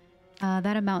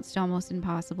to almost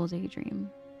impossible daydream.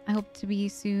 I hope to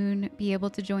be able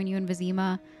to join you in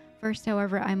Vizima. First,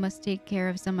 however, I must take care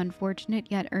of some unfortunate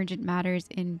yet urgent matters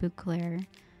in Beauclair.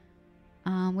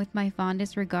 With my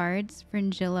fondest regards,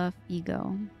 Fringilla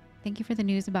Figo. Thank you for the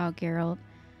news about Geralt.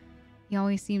 He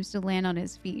always seems to land on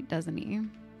his feet, doesn't he?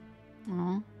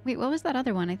 Oh, wait, what was that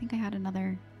other one? I think I had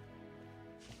another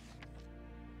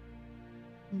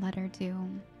letter too.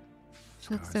 She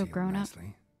looks so grown up.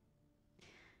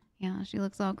 Yeah, she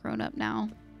looks all grown up now.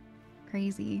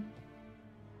 Crazy.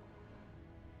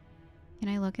 Can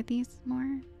I look at these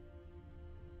more?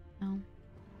 No.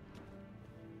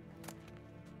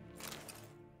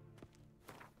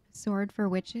 Sword for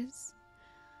witches.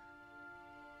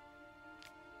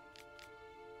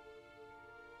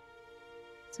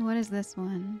 So what is this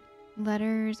one?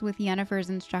 Letters with Yennefer's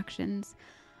instructions.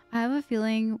 I have a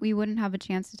feeling we wouldn't have a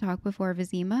chance to talk before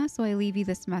Vizima, so I leave you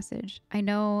this message. I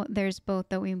know there's both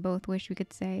that we both wish we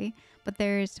could say, but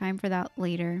there is time for that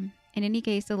later. In any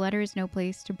case, the letter is no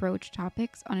place to broach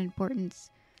topics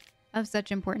of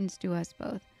such importance to us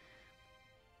both.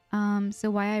 So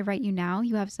why I write you now,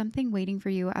 you have something waiting for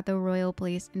you at the royal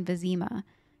place in Vizima.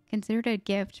 Considered a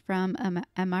gift from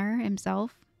Emir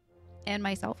himself, and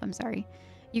myself, I'm sorry.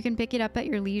 You can pick it up at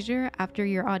your leisure after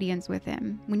your audience with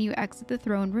him. When you exit the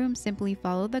throne room, simply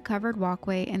follow the covered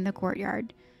walkway in the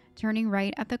courtyard, turning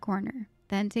right at the corner.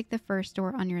 Then take the first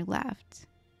door on your left.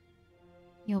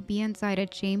 You'll be inside a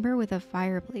chamber with a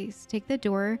fireplace. Take the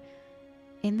door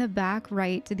in the back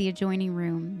right to the adjoining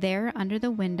room. There, under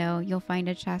the window, you'll find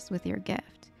a chest with your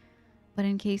gift. But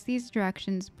in case these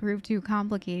directions prove too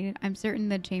complicated, I'm certain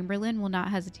the Chamberlain will not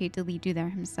hesitate to lead you there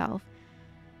himself.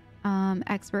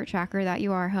 Expert tracker that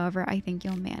you are, however, I think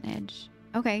you'll manage.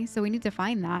 Okay, so we need to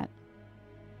find that.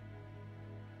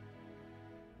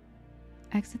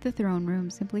 Exit the throne room,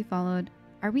 simply followed.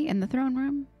 Are we in the throne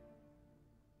room?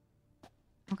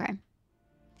 Okay.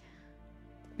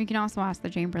 We can also ask the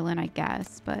Chamberlain, I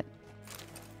guess, but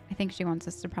I think she wants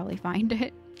us to probably find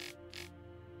it.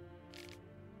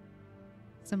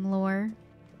 Some lore.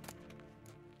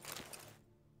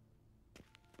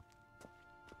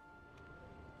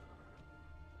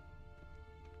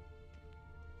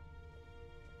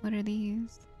 What are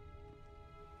these?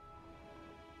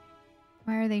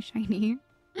 Why are they shiny?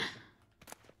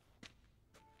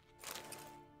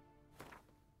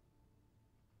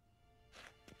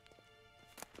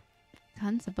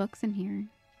 Tons of books in here.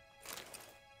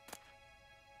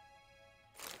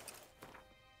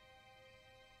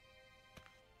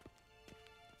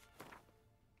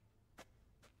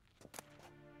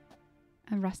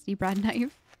 A rusty bread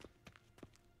knife.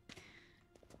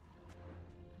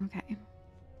 Okay.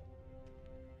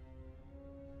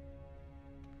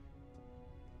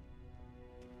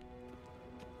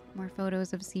 More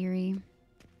photos of Ciri.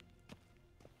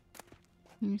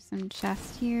 Here's some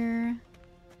chest here.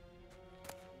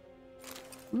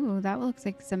 Ooh, that looks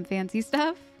like some fancy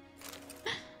stuff.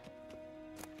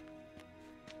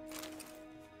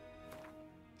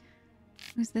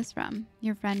 Who's this from?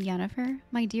 Your friend Yennefer?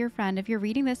 My dear friend, if you're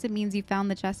reading this, it means you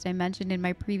found the chest I mentioned in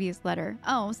my previous letter.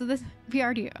 Oh, so we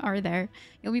already are there.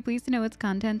 You'll be pleased to know its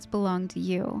contents belong to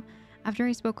you. After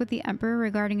I spoke with the Emperor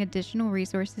regarding additional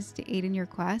resources to aid in your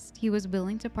quest, he was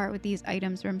willing to part with these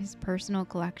items from his personal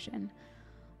collection.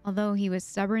 Although he was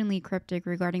stubbornly cryptic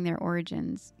regarding their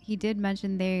origins, he did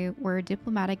mention they were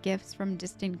diplomatic gifts from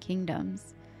distant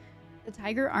kingdoms. The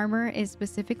tiger armor is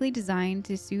specifically designed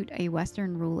to suit a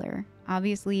Western ruler.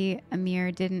 Obviously,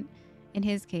 Emir didn't in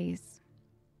his case.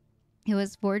 It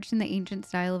was forged in the ancient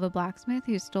style of a blacksmith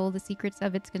who stole the secrets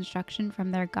of its construction from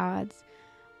their gods,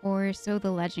 or so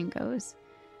the legend goes.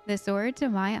 The sword, to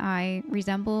my eye,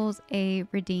 resembles a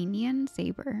Redanian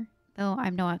saber, though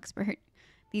I'm no expert.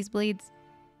 These blades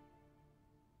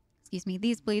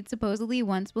supposedly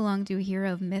once belonged to a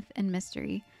hero of myth and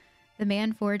mystery. The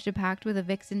man forged a pact with a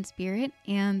vixen spirit,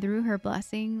 and through her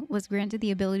blessing was granted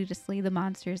the ability to slay the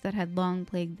monsters that had long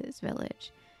plagued this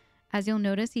village. As you'll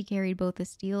notice, he carried both a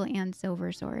steel and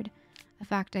silver sword, a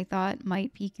fact I thought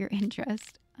might pique your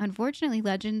interest. Unfortunately,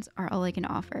 legends are all I can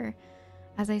offer.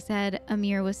 As I said,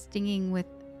 Emir was stingy with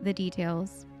the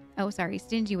details,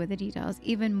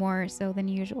 even more so than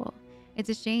usual. It's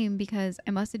a shame because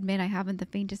I must admit I haven't the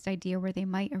faintest idea where they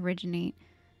might originate.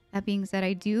 That being said,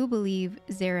 I do believe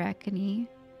Zarakani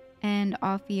and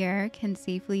Ophir can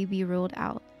safely be ruled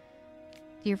out.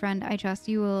 Dear friend, I trust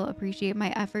you will appreciate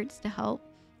my efforts to help.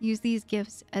 Use these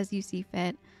gifts as you see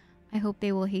fit. I hope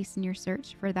they will hasten your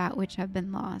search for that which have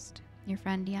been lost. Your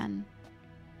friend Yen.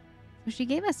 So she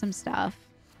gave us some stuff.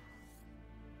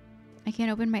 I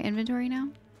can't open my inventory now?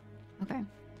 Okay.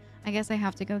 I guess I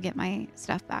have to go get my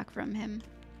stuff back from him.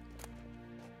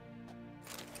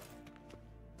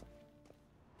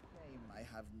 I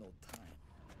have no time.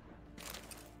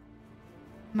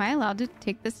 Am I allowed to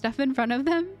take this stuff in front of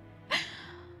them?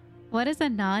 What is a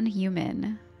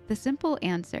non-human? The simple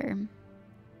answer.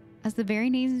 As the very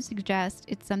name suggests,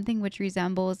 it's something which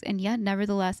resembles and yet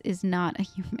nevertheless is not a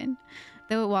human.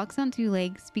 Though it walks on two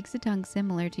legs, speaks a tongue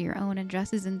similar to your own, and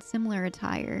dresses in similar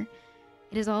attire,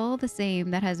 it is all the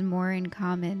same that has more in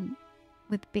common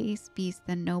with base beast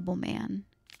than noble man.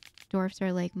 Dwarfs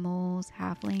are like moles,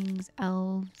 halflings,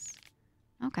 elves.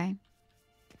 Okay.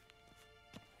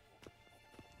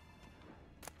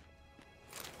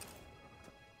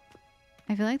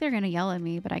 I feel like they're gonna yell at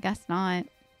me, but I guess not.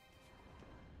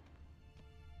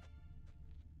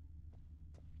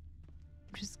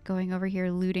 Just going over here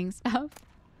looting stuff.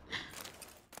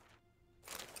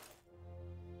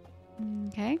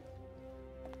 Okay.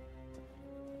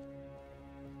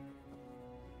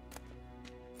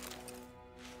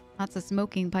 Lots of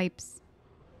smoking pipes.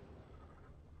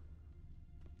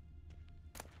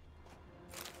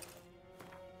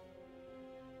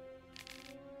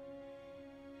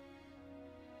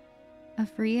 A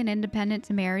free and independent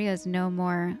Temeria is no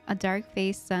more. A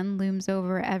dark-faced sun looms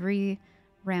over every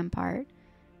rampart.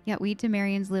 Yet we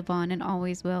Temerians live on and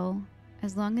always will.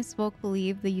 As long as folk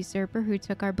believe the usurper who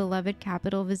took our beloved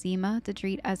capital Vizima to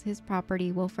treat as his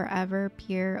property will forever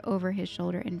peer over his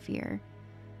shoulder in fear.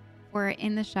 For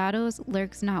in the shadows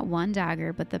lurks not one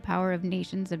dagger, but the power of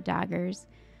nations of daggers,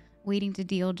 waiting to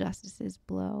deal justice's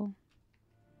blow.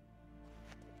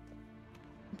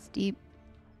 It's deep.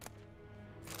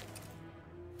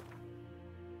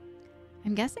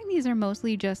 I'm guessing these are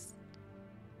mostly just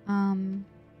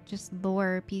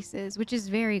lore pieces, which is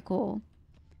very cool.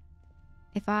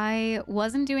 If I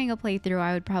wasn't doing a playthrough,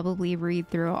 I would probably read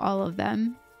through all of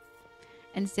them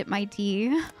and sip my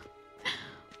tea.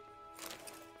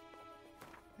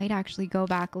 Might actually go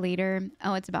back later.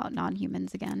 Oh, it's about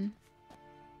non-humans again.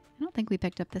 I don't think we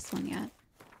picked up this one yet.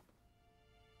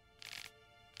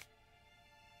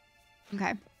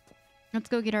 Okay. Let's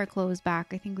go get our clothes back.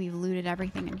 I think we've looted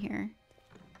everything in here.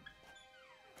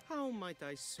 How might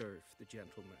I serve the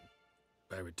gentleman?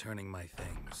 By returning my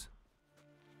things.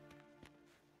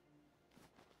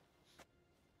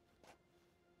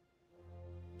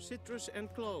 Citrus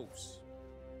and cloves.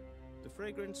 The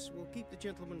fragrance will keep the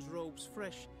gentleman's robes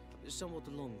fresh somewhat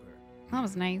longer. That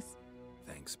was nice.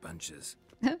 Thanks, bunches.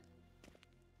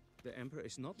 The Emperor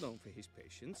is not known for his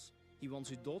patience. He wants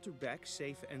his daughter back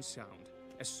safe and sound,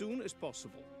 as soon as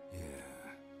possible.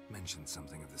 Yeah, mentioned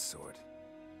something of the sort.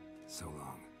 So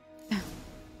long.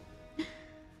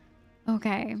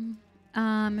 Okay.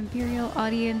 Imperial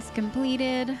audience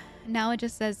completed. Now it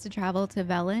just says to travel to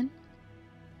Velen.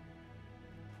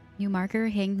 New marker,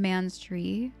 Hanged Man's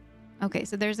Tree. Okay,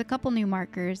 so there's a couple new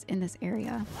markers in this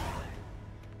area.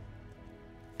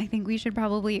 I think we should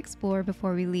probably explore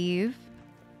before we leave.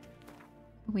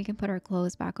 We can put our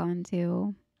clothes back on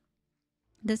too.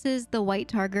 This is the white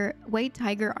tiger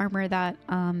armor that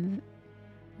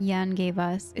Yan gave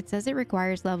us. It says it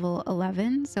requires level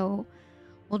 11, so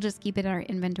we'll just keep it in our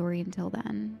inventory until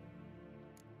then.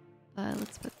 But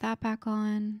let's put that back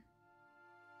on.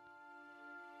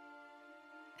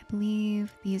 I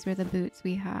believe these were the boots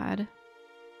we had.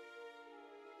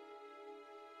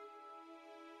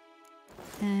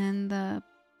 And the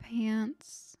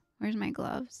pants. Where's my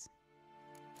gloves?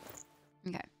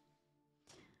 Okay.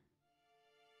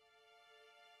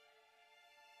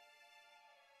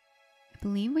 I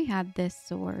believe we had this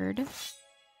sword.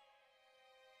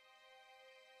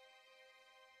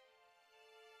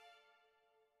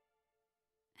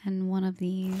 And one of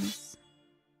these.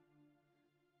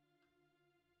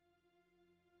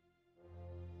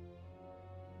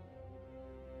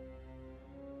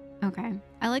 Okay.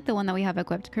 I like the one that we have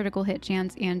equipped. Critical hit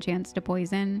chance and chance to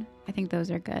poison. I think those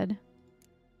are good.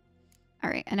 All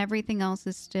right. And everything else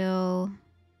is still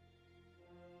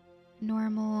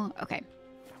normal. Okay.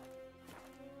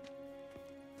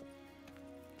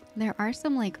 There are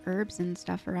some like herbs and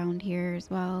stuff around here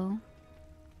as well.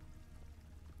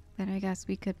 That I guess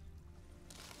we can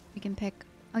pick.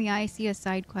 Oh yeah, I see a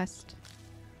side quest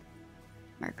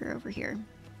marker over here.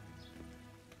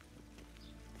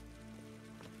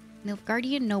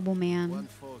 Nilfgaardian nobleman. One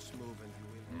force move and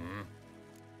you will.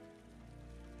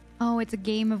 Oh, it's a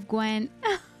game of Gwent.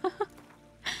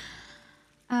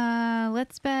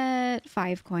 Let's bet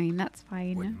 5 coin. That's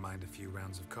fine. Wouldn't mind a few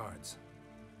rounds of cards.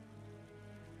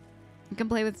 We can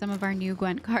play with some of our new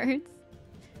Gwent cards.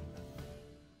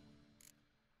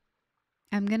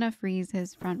 I'm gonna freeze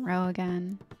his front row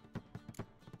again.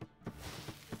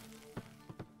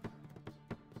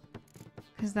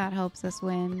 Because that helps us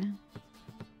win.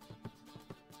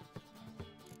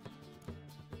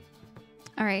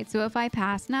 Alright, so if I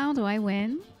pass now, do I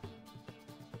win?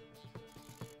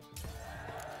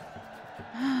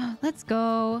 Let's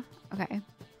go. Okay.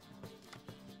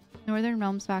 Northern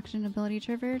Realms faction ability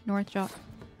triggered. North Jaw.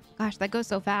 Gosh, that goes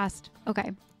so fast.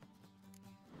 Okay.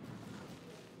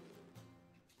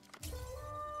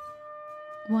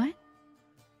 What?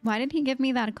 Why did he give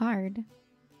me that card?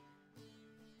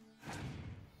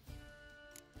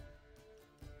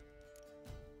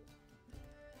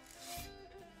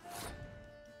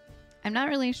 I'm not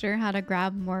really sure how to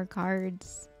grab more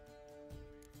cards.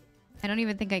 I don't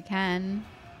even think I can.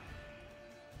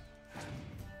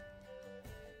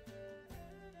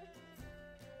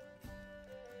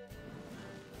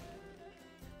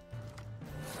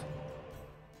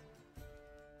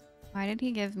 Why did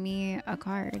he give me a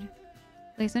card?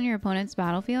 Place on your opponent's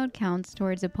battlefield counts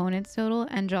towards opponent's total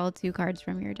and draw 2 cards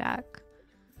from your deck.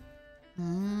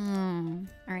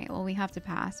 Alright, well we have to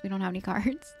pass. We don't have any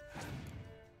cards.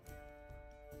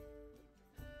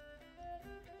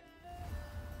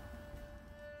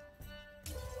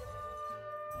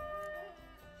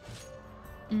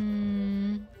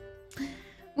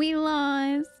 We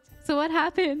lost. So what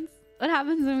happens? What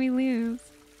happens when we lose?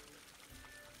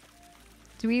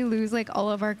 Do we lose like all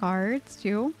of our cards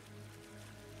too?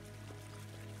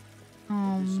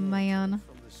 Oh man.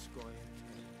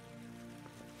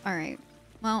 Alright.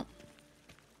 Well,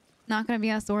 not gonna be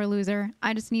a sore loser.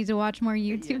 I just need to watch more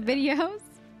YouTube videos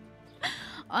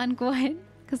on Gwent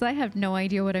because I have no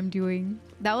idea what I'm doing.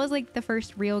 That was like the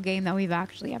first real game that we've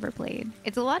actually ever played.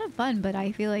 It's a lot of fun, but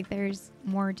I feel like there's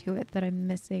more to it that I'm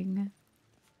missing.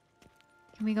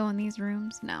 Can we go in these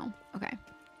rooms? No. Okay.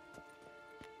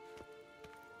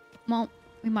 Well,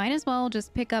 we might as well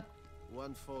just pick up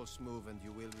one false move and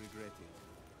you will regret it.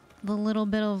 the little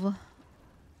bit of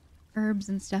herbs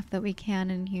and stuff that we can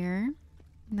in here.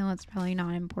 No, it's probably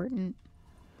not important.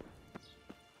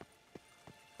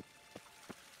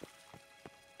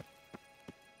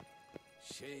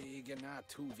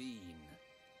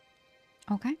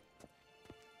 Okay.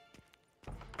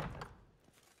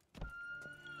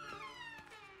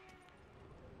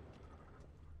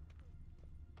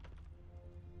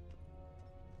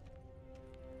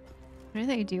 What are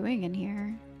they doing in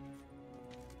here?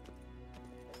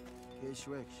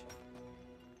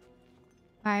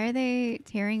 Why are they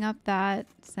tearing up that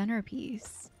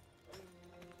centerpiece?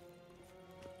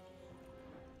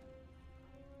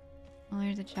 Oh,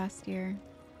 there's a chest here.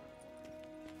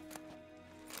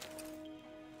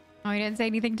 Oh, he didn't say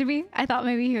anything to me? I thought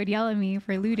maybe he would yell at me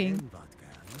for looting.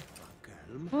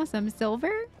 Oh, some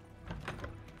silver?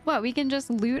 What, we can just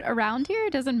loot around here?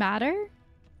 It doesn't matter?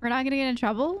 We're not gonna get in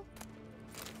trouble?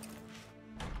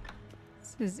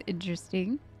 This is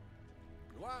interesting.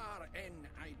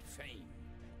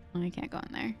 Oh, I can't go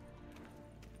in there.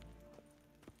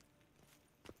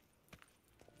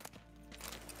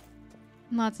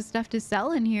 Lots of stuff to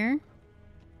sell in here.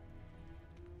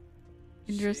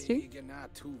 Interesting.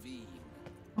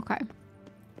 Okay. I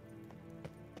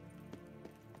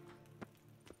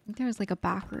think there was like a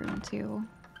back room too.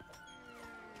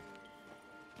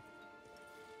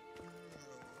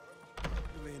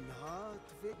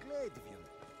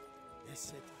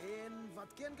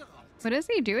 What is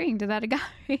he doing to that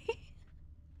guy?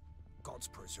 Gods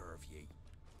preserve ye.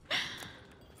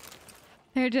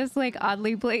 They're just like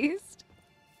oddly placed.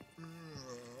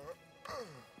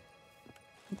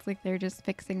 Looks like they're just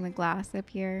fixing the glass up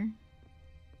here.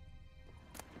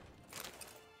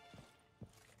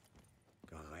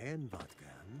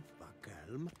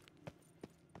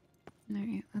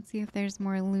 Alright, let's see if there's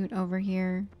more loot over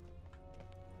here.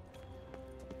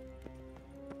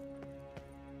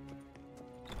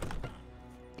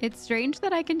 It's strange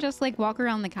that I can just like walk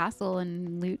around the castle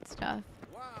and loot stuff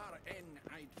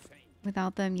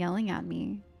without them yelling at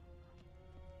me.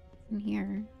 What's in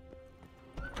here?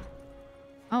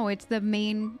 Oh, it's the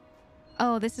main...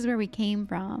 Oh, this is where we came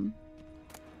from.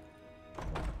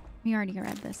 We already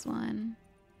read this one.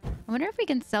 I wonder if we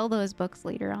can sell those books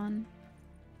later on.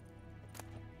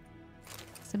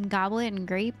 Some goblet and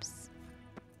grapes.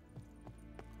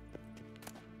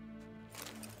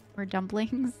 Or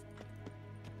dumplings.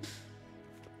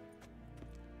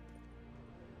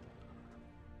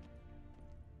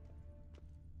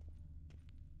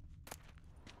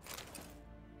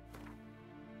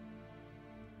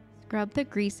 Scrub the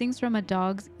greasings from a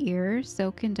dog's ear,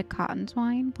 soak into cotton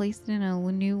twine, place it in a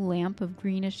new lamp of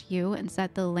greenish hue, and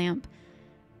set the lamp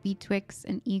betwixt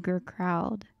an eager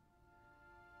crowd.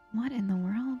 What in the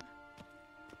world?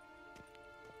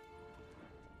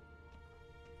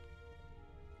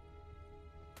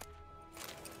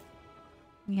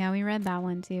 Yeah, we read that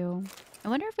one too. I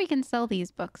wonder if we can sell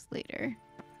these books later.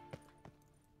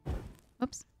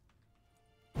 Whoops.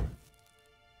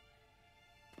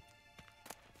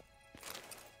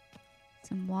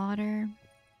 Some water.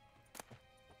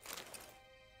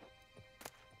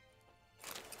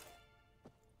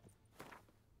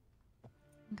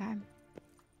 Okay. I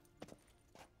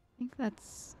think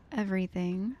that's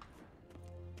everything.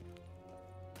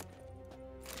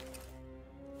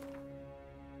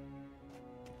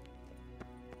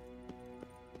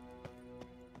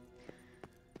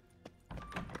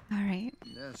 All right.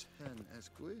 Yes, hen as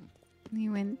queen. We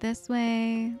went this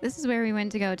way. This is where we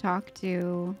went to go talk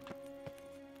to...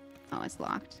 Oh, it's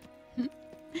locked. I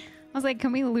was like,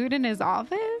 can we loot in his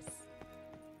office?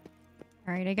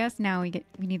 All right, I guess now we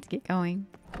need to get going.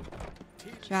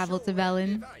 Travel to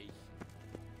Velen.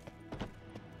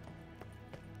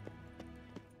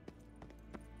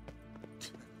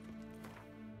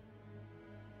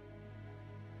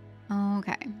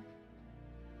 Okay.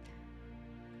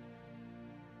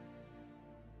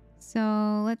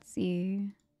 So let's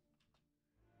see.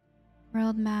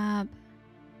 World map.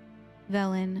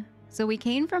 Velen. So we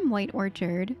came from White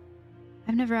Orchard.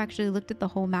 I've never actually looked at the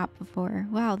whole map before.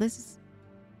 Wow, this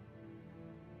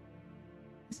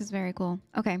is very cool.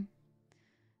 Okay.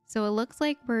 So it looks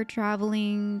like we're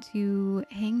traveling to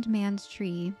Hanged Man's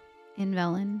Tree in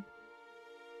Velen.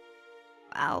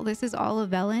 Wow, this is all of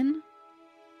Velen?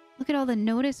 Look at all the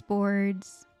notice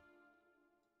boards.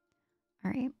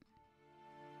 All right.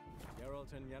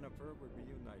 Geralt and Yennefer were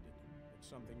reunited, but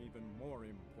something even more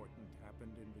important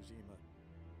happened in Vizima.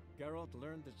 Geralt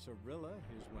learned that Cirilla,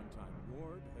 his one-time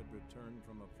ward, had returned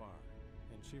from afar,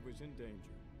 and she was in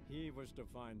danger. He was to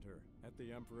find her, at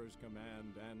the Emperor's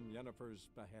command and Yennefer's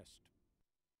behest.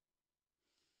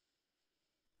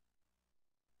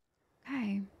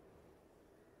 Okay.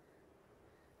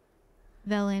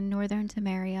 Velen, Northern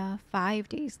Temeria, 5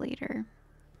 days later.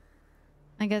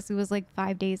 I guess it was like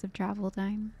 5 days of travel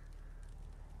time.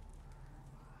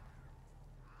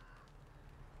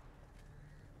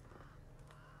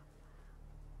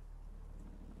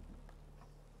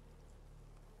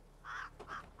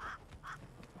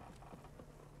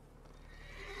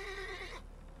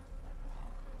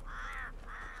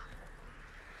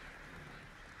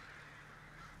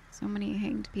 So many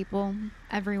hanged people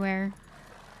everywhere.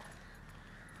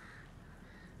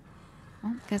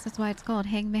 Well, I guess that's why it's called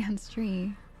Hangman's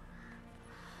Tree.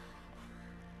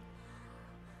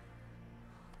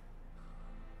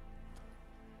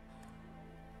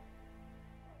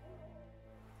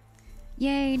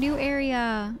 Yay, new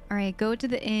area. All right, go to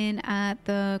the inn at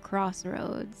the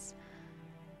crossroads.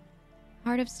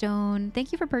 Heart of Stone.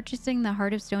 Thank you for purchasing the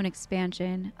Heart of Stone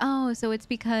expansion. Oh, so it's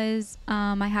because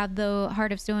I have the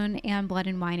Heart of Stone and Blood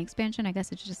and Wine expansion. I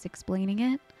guess it's just explaining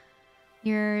it.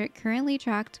 Your currently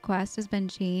tracked quest has been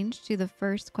changed to the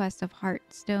first quest of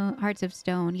Hearts of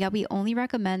Stone. Yeah, we only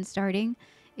recommend starting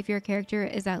if your character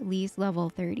is at least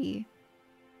level 30.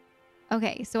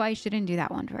 Okay, so I shouldn't do that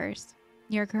one first.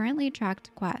 Your currently tracked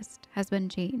quest has been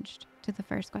changed to the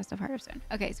first quest of Heart of Stone.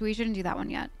 Okay, so we shouldn't do that one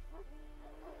yet.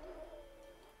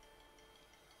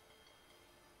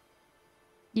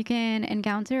 You can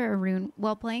encounter a rune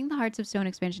while playing the Hearts of Stone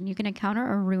expansion. You can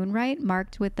encounter a rune rite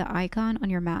marked with the icon on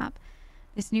your map.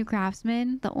 This new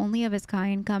craftsman, the only of his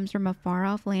kind, comes from a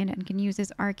far-off land and can use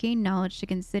his arcane knowledge to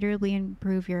considerably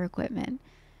improve your equipment.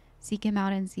 Seek him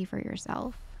out and see for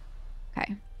yourself.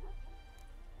 Okay.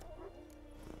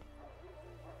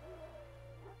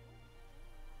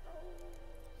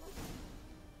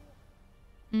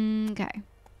 Okay.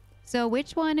 So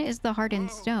which one is the Heart and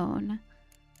Stone?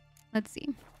 Let's see.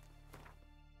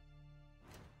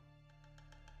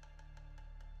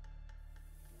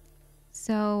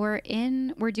 So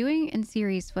we're doing in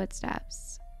Ciri's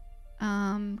footsteps.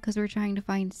 Because we're trying to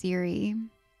find Ciri.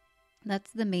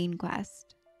 That's the main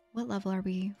quest. What level are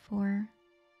we for?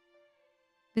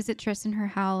 Visit Tristan her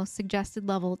house, suggested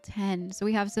level 10. So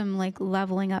we have some like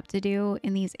leveling up to do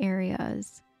in these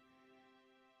areas.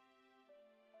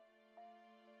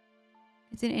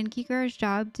 It's an innkeeper's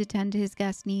job to tend to his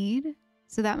guest need.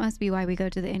 So that must be why we go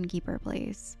to the innkeeper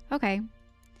place. Okay.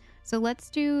 So let's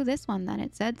do this one then.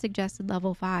 It said suggested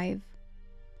level 5.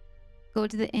 Go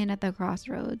to the inn at the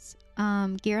crossroads.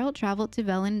 Geralt traveled to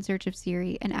Velen in search of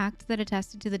Ciri, an act that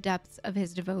attested to the depths of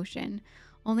his devotion.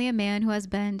 Only a man who has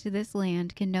been to this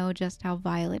land can know just how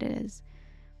vile it is.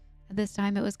 At this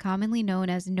time, it was commonly known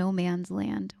as No Man's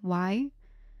Land. Why?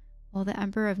 Well, the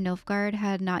Emperor of Nilfgaard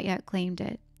had not yet claimed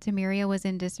it. Temeria was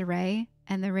in disarray,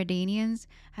 and the Redanians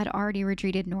had already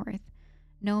retreated north.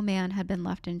 No man had been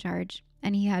left in charge,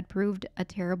 and he had proved a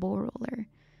terrible ruler.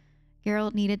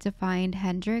 Geralt needed to find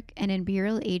Hendrik, an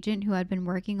Imperial agent who had been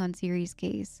working on Ciri's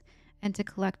case, and to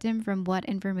collect him from what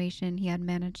information he had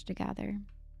managed to gather.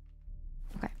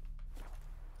 Okay.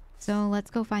 So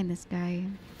let's go find this guy.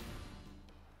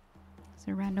 There's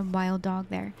a random wild dog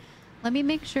there. Let me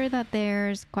make sure that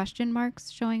there's question marks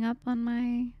showing up on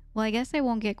my... Well, I guess I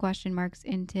won't get question marks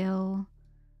until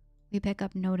we pick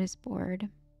up notice board.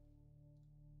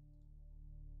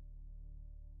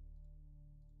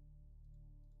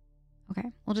 Okay,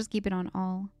 we'll just keep it on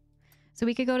all. So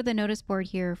we could go to the notice board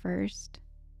here first,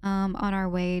 on our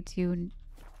way to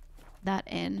that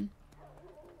inn.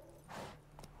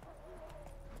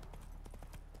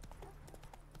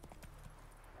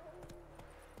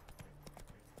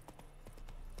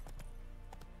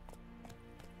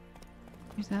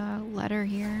 There's a letter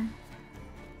here.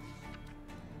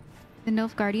 The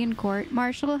Nilfgaardian court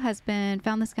martial has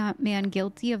found this man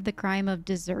guilty of the crime of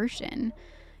desertion,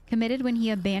 committed when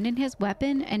he abandoned his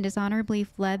weapon and dishonorably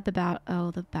fled the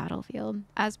battlefield.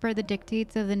 As per the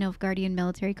dictates of the Nilfgaardian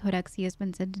military codex, he has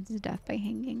been sentenced to death by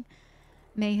hanging.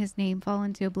 May his name fall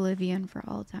into oblivion for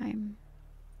all time.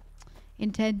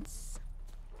 Intense.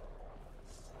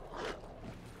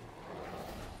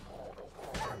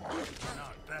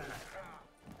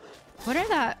 What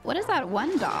is that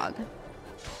one dog?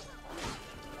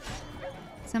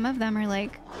 Some of them are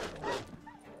like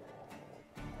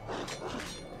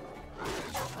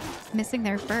missing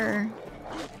their fur.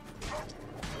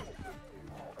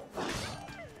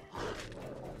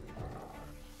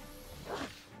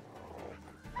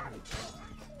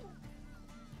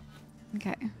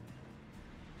 Okay.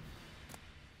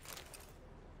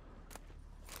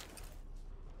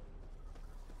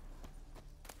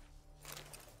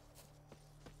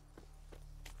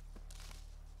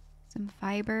 Some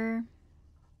fiber.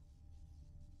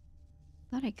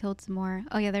 Thought I killed some more.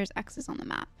 Oh yeah, there's X's on the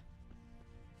map.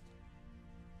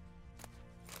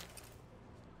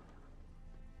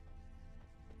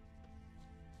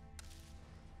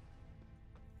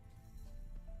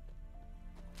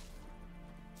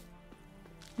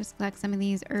 Just collect some of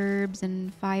these herbs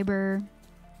and fiber.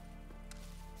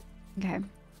 Okay.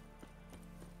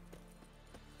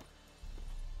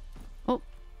 Oh,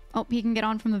 he can get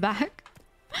on from the back.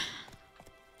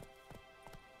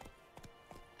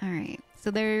 All right.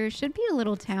 So there should be a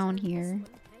little town here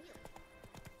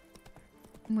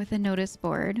with a notice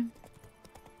board.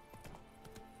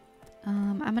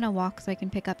 I'm going to walk so I can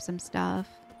pick up some stuff.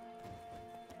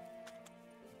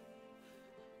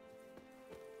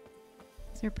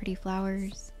 These are pretty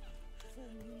flowers.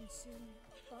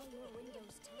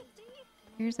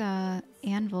 Here's a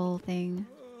anvil thing.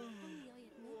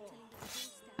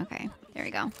 Okay, there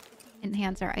we go.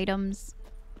 Enhance our items.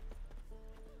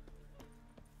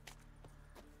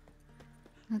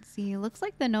 Let's see. Looks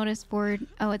like the notice board.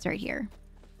 Oh, it's right here.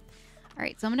 All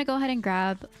right, so I'm gonna go ahead and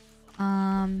grab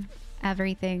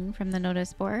everything from the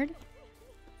notice board.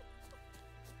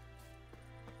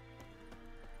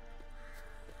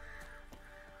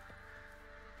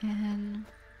 And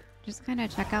just kind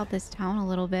of check out this town a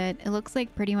little bit. It looks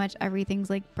like pretty much everything's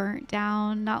like burnt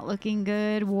down, not looking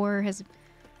good. War has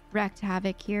wreaked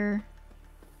havoc here.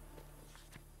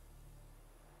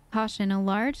 Caution, a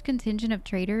large contingent of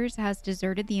traitors has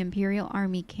deserted the Imperial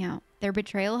Army camp. Their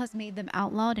betrayal has made them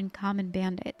outlawed and common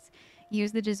bandits.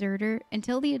 Use the deserter.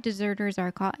 Until the deserters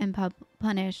are caught and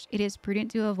punished, it is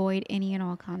prudent to avoid any and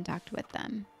all contact with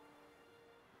them.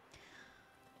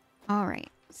 All right.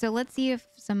 So let's see if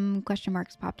some question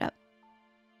marks popped up.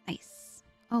 Nice.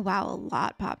 Oh, wow. A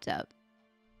lot popped up.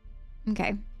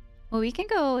 Okay. Well, we can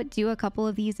go do a couple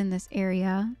of these in this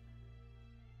area.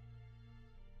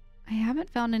 I haven't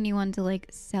found anyone to like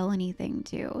sell anything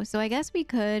to. So I guess we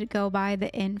could go by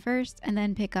the inn first and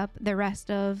then pick up the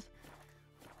rest of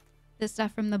the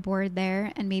stuff from the board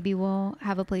there. And maybe we'll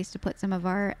have a place to put some of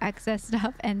our excess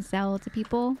stuff and sell to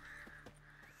people.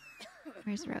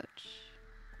 Where's Roach?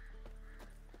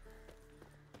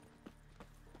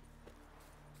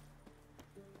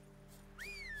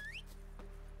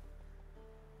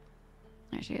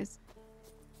 There she is.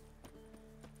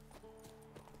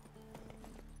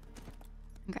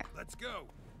 Okay. Let's go.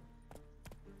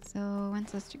 So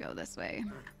wants us to go this way.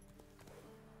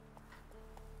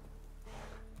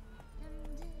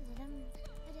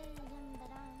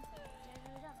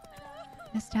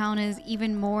 This town is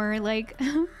even more like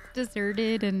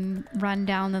deserted and run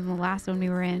down than the last one we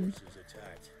were in.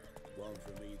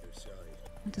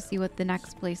 To see what the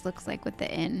next place looks like with the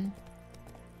inn.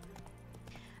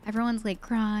 Everyone's like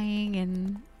crying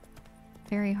and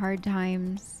very hard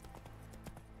times.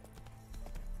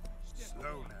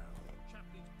 Slow now.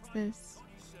 What's this?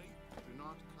 Do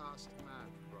not cast mad,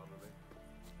 brotherly.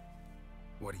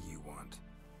 What do you want?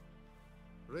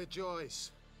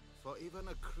 Rejoice, for even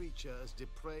a creature as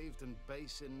depraved and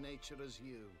base in nature as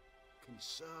you can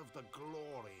serve the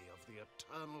glory of the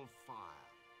eternal fire.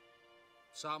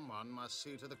 Someone must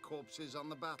see to the corpses on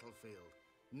the battlefield.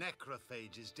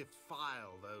 Necrophages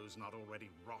defile those not already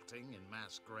rotting in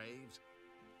mass graves.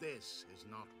 This is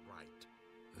not right.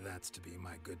 That's to be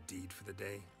my good deed for the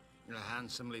day? A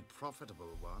handsomely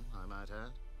profitable one, I might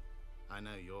add. I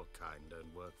know your kind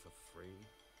don't work for free.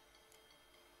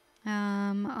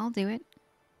 I'll do it.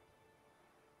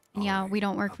 Yeah, we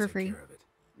don't work for free.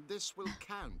 This will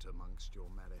count amongst your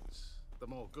merits. The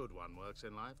more good one works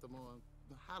in life, the more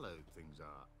hallowed things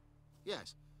are.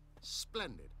 Yes,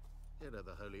 splendid. Here are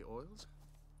the holy oils.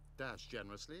 Dash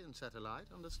generously and set alight,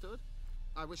 understood?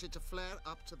 I wish it to flare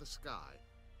up to the sky,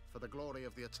 for the glory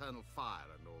of the eternal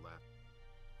fire and all that.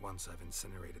 Once I've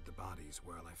incinerated the bodies,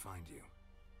 where'll I find you?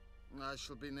 I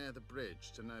shall be near the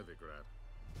bridge to Novigrad.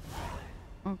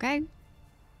 Okay.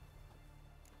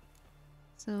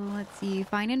 So let's see.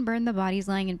 Find and burn the bodies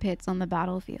lying in pits on the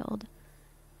battlefield.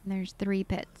 And there's 3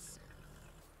 pits.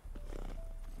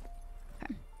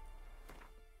 Okay.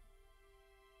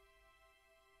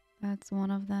 That's one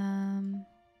of them.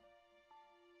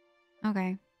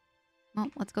 Okay. Well,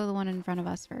 let's go the one in front of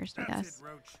us first, I guess. That's it,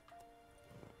 Roach.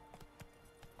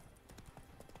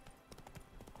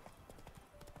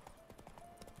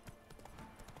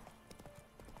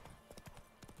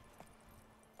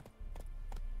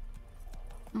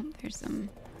 Oh, there's some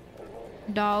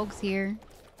dogs here.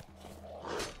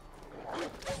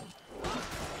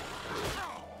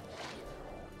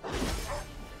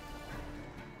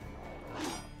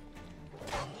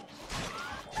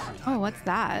 Oh, what's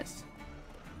that?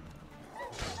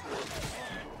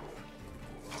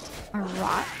 A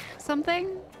rock?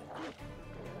 Something?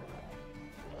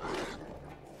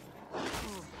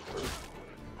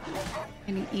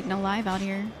 Getting eaten alive out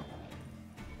here.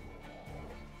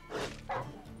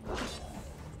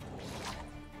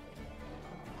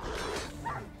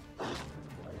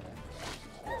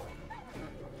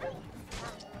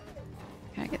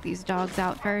 Gotta get these dogs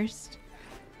out first.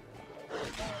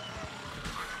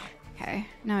 Okay,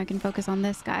 now I can focus on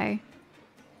this guy.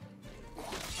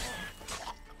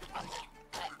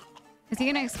 Is he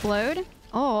gonna explode?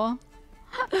 Oh.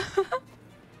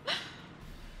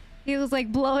 He was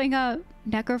like blowing up.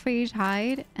 Necrophage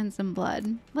hide and some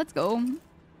blood. Let's go.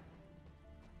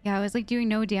 Yeah, I was like doing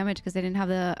no damage because I didn't have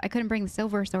I couldn't bring the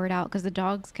silver sword out because the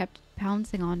dogs kept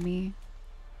pouncing on me.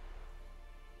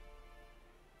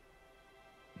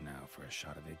 Now for a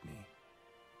shot of Igni.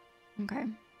 Okay.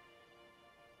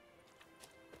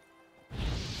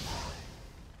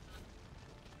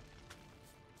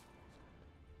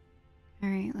 All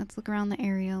right, let's look around the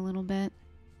area a little bit.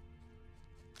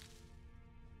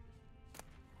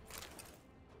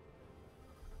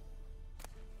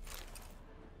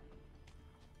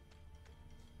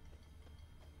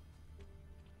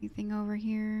 Anything over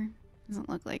here? Doesn't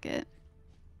look like it.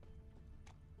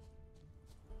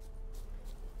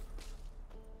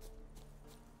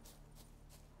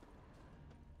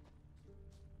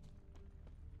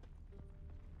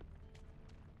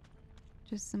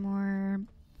 Just some more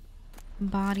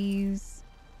bodies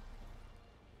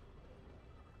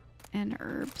and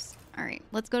herbs. All right,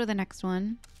 let's go to the next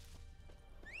one.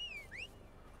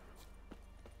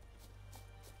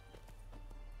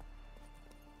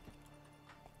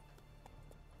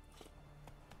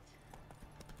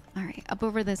 All right, up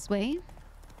over this way.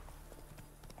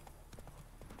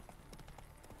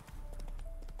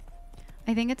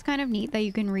 I think it's kind of neat that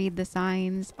you can read the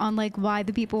signs on like why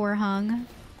the people were hung.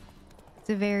 It's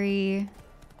a very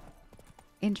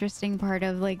interesting part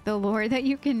of like the lore that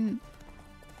you can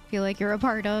feel like you're a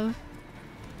part of.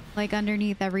 Like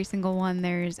underneath every single one,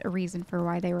 there's a reason for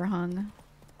why they were hung.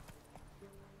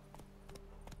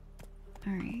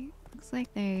 All right, looks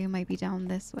like they might be down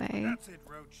this way. That's it,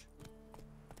 Roach.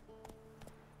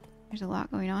 There's a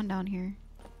lot going on down here.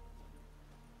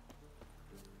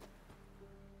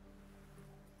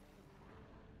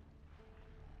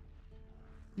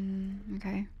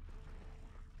 Okay.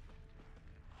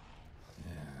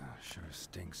 Yeah, sure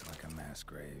stinks like a mass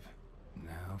grave.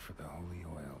 Now for the holy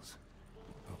oils.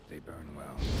 Hope they burn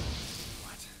well.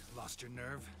 What? Lost your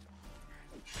nerve?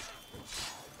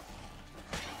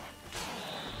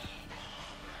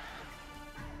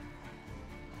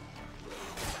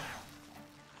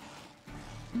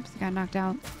 Got knocked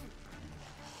out.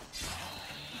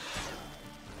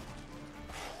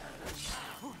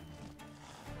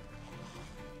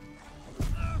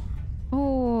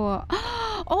 Oh.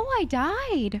 Oh, I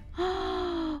died.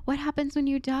 What happens when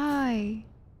you die?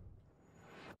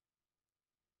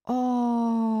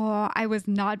 Oh, I was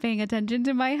not paying attention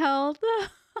to my health.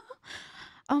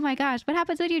 Oh my gosh. What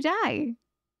happens when you die?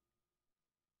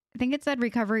 I think it said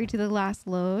recovery to the last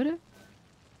load.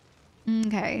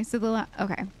 Okay. So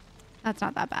okay. That's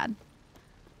not that bad.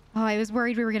 Oh, I was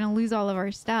worried we were going to lose all of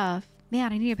our stuff.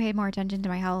 Man, I need to pay more attention to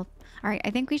my health. All right.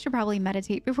 I think we should probably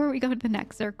meditate before we go to the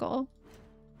next circle.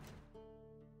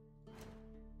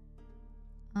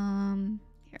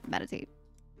 Here, meditate.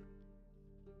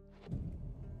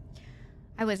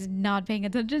 I was not paying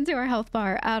attention to our health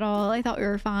bar at all. I thought we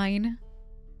were fine.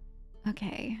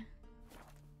 Okay.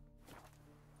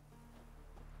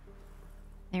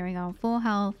 There we go. Full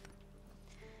health.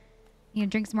 You know,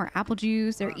 drink some more apple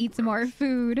juice or eat some more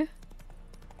food.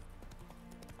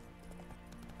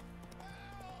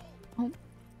 Oh.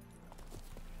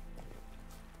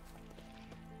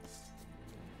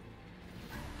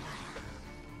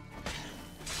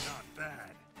 Not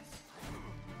bad.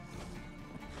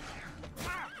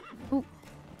 Ooh.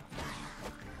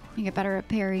 You get better at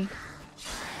parry.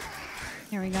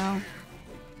 There we go.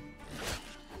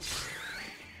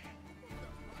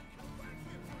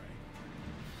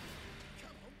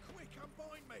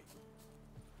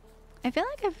 I feel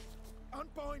like I've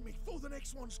Unbind me before the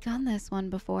next one's done this one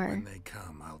before. When they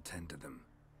come, I'll tend to them.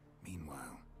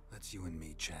 Meanwhile, let's you and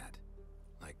me chat.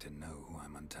 Like to know who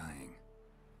I'm untying.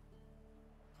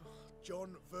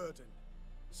 John Verdon.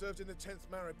 Served in the 10th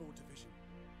Maribor Division.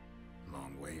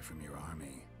 Long way from your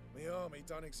army. My army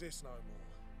don't exist no more.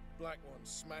 Black Ones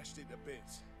smashed it to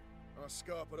bits. I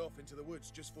scarpered off into the woods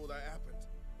just before that happened.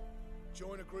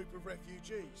 Joined a group of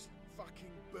refugees.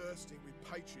 Fucking bursting with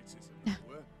patriotism, they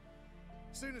were.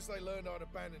 As soon as they learned I'd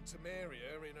abandoned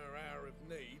Temeria in her hour of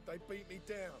need, they beat me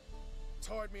down.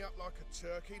 Tied me up like a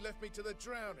turkey, left me to the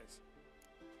drowners.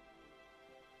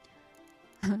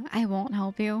 I won't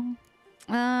help you.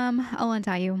 I'll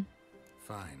untie you.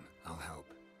 Fine, I'll help.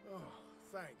 Oh,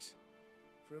 thanks.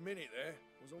 For a minute there,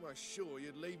 I was almost sure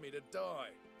you'd leave me to die.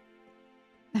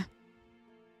 I'd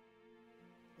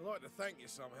like to thank you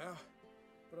somehow,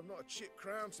 but I've not a chip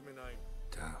crown to my name.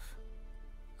 Tough.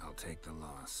 I'll take the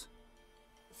loss.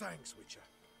 Thanks, Witcher.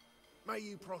 May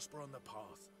you prosper on the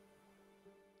path.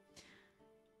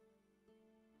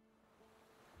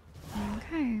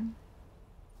 Okay.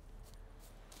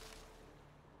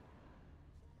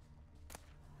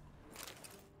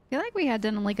 I feel like we had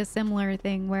done like a similar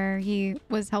thing where he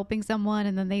was helping someone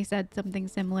and then they said something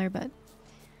similar, but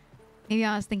maybe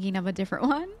I was thinking of a different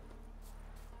one.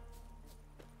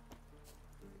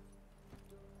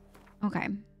 Okay.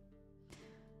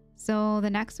 So the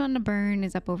next one to burn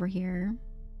is up over here.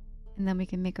 And then we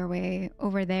can make our way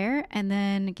over there and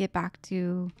then get back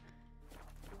to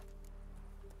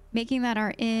making that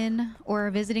our inn or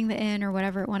visiting the inn or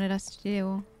whatever it wanted us to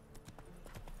do.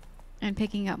 And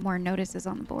picking up more notices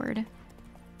on the board.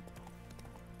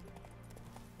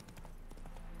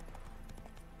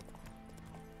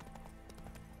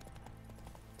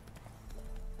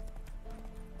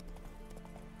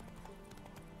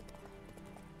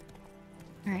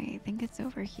 Alright, I think it's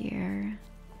over here.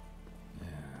 Yeah,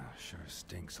 sure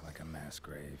stinks like a mass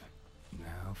grave.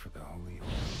 Now for the holy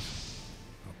oils.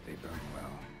 Hope they burn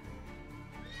well.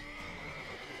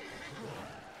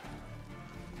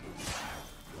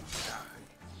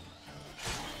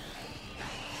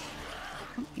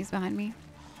 Oh, he's behind me.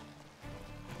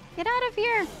 Get out of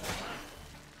here!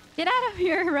 Get out of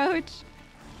here, Roach!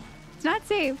 It's not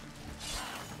safe.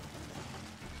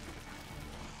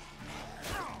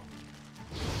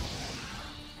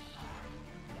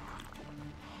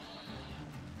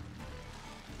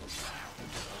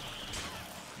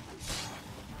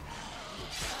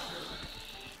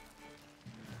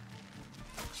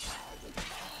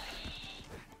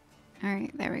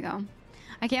 Alright, there we go.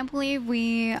 I can't believe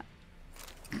we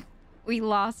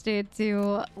lost it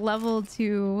to level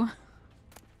 2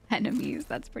 enemies.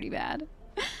 That's pretty bad.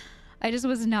 I just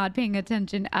was not paying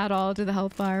attention at all to the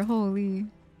health bar. Holy.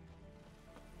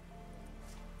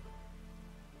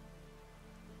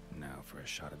 Now for a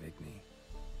shot of Igni.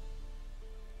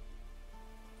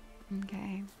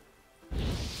 Okay.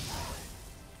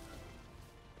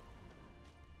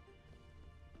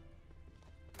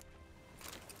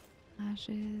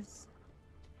 Ashes.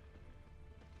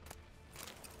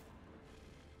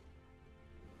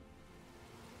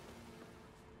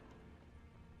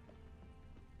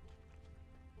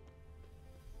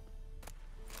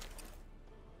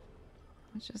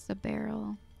 It's just a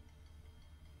barrel.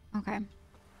 Okay.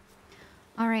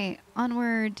 All right,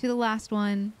 onward to the last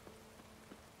one.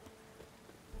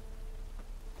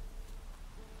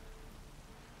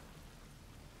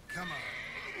 Come on.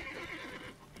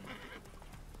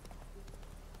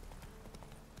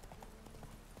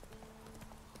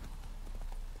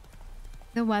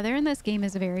 The weather in this game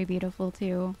is very beautiful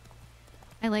too.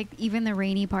 I like even the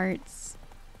rainy parts.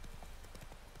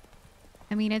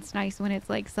 I mean, it's nice when it's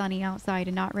like sunny outside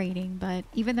and not raining, but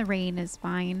even the rain is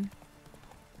fine.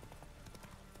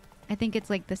 I think it's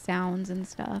like the sounds and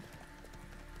stuff.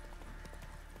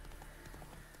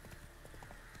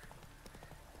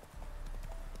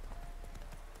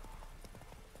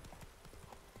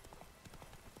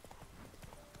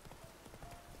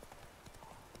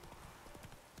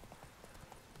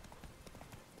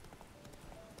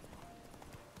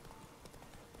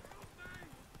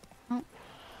 Oh.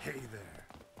 Hey there.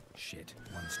 Shit,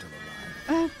 one's still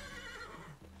alive.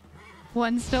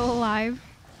 One's still alive.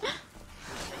 Come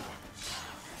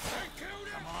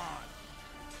on.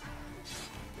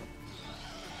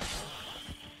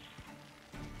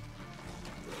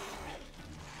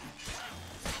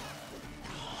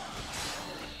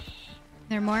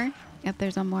 There more? Yep,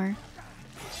 there's one more.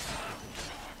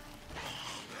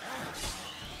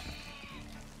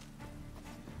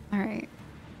 All right.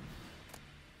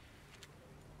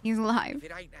 He's alive. If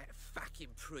it ain't that fucking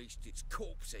priest, it's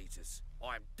corpse eaters.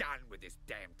 I'm done with this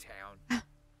damn town.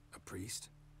 A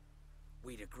priest?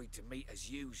 We'd agreed to meet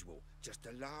as usual, just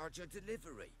a larger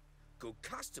delivery. Good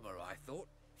customer, I thought.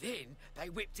 Then they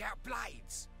whipped out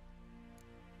blades.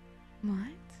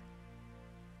 What?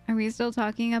 Are we still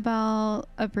talking about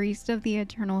a priest of the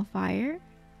eternal fire?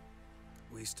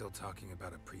 We still talking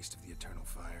about a priest of the eternal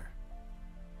fire?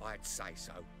 I'd say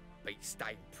so.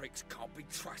 Beat-stained pricks can't be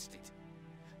trusted.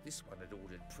 This one had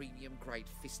ordered premium-grade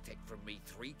fist-tech from me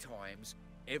 3 times,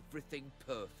 everything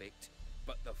perfect,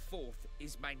 but the 4th,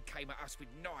 his men came at us with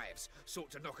knives,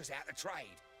 sought to knock us out of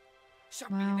trade.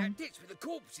 Shut me in that ditch with the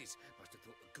corpses. Must have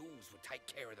thought the ghouls would take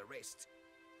care of the rest.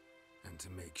 And to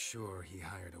make sure, he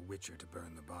hired a witcher to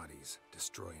burn the bodies,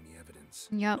 destroy any evidence.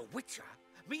 Yep. A witcher?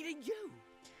 Meaning you?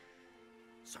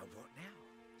 So what now?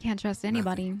 Can't trust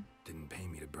anybody. Nothing. Didn't pay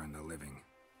me to burn the living.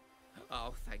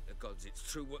 Oh, thank the gods it's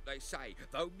true what they say.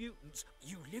 Though mutants,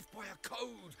 you live by a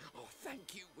code. Oh,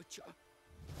 thank you, Witcher.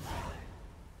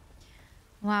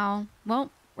 Wow.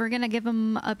 Well, we're going to give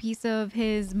him a piece of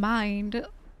his mind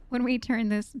when we turn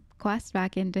this quest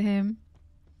back into him.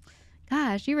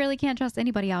 Gosh, you really can't trust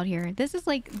anybody out here. This is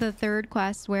like the 3rd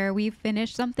quest where we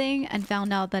finished something and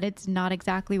found out that it's not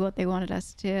exactly what they wanted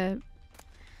us to...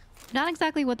 Not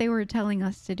exactly what they were telling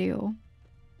us to do.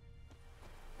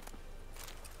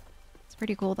 It's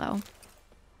pretty cool, though.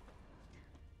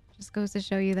 Just goes to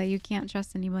show you that you can't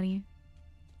trust anybody.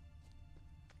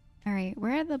 All right,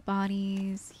 where are the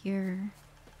bodies here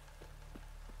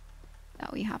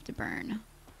that we have to burn?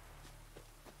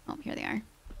 Oh, here they are.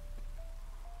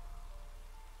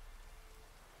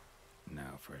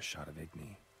 Now for a shot of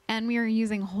Igni. And we are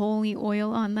using holy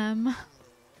oil on them.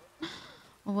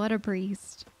 What a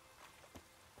priest.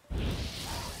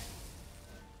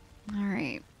 All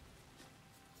right.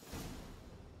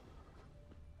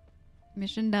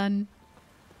 Mission done.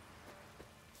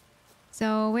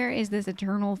 So where is this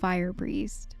eternal fire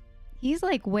priest? He's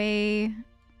like way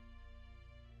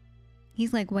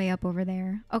up over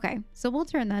there. Okay, so we'll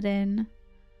turn that in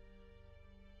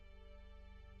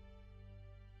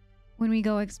when we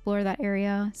go explore that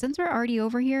area. Since we're already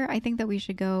over here, I think that we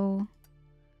should go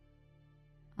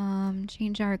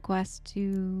change our quest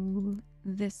to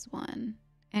this one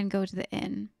and go to the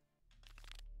inn.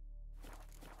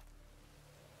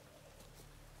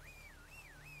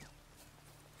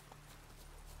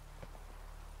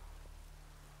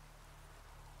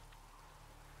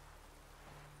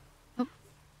 Oh,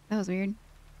 that was weird.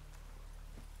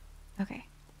 Okay.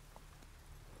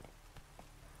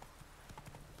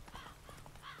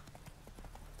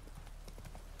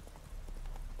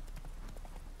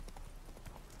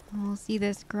 We'll see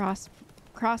this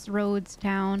crossroads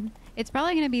town. It's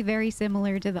probably going to be very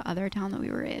similar to the other town that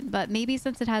we were in, but maybe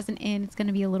since it has an inn, it's going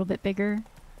to be a little bit bigger.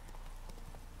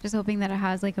 Just hoping that it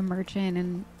has like a merchant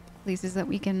and places that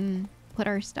we can put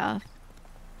our stuff.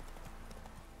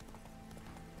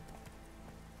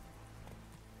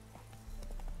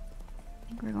 I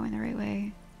think we're going the right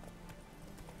way.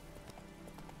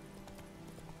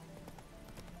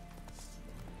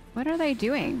 What are they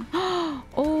doing?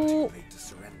 Oh,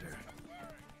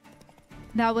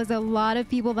 that was a lot of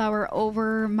people that were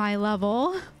over my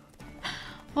level.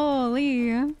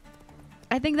 Holy.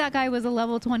 I think that guy was a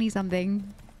level 20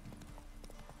 something.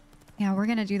 Yeah, we're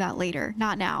gonna do that later.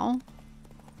 Not now.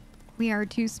 We are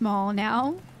too small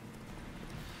now.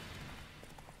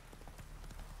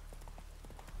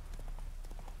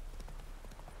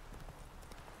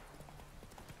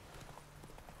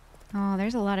 Oh,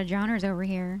 there's a lot of drowners over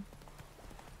here.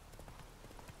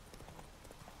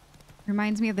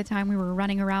 Reminds me of the time we were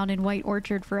running around in White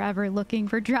Orchard forever looking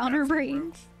for drowner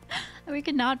brains. And we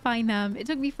could not find them. It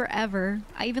took me forever.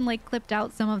 I even like clipped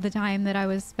out some of the time that I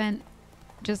was spent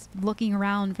just looking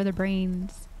around for the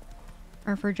brains.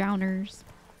 Or for drowners.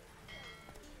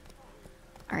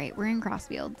 Alright, we're in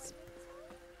Crossroads,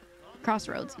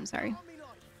 I'm sorry.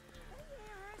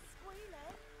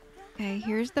 Okay,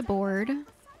 here's the board.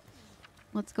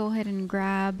 Let's go ahead and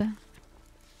grab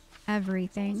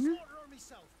everything.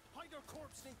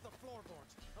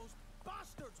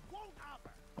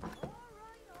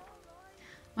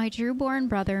 My true-born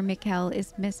brother, Mikkel,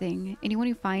 is missing. Anyone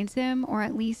who finds him, or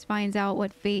at least finds out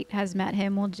what fate has met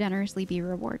him, will generously be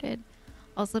rewarded.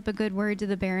 I'll slip a good word to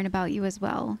the Baron about you as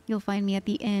well. You'll find me at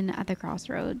the inn at the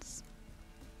crossroads.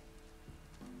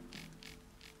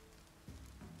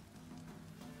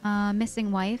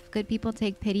 Missing wife. Good people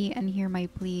take pity and hear my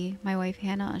plea. My wife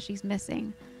Hannah, she's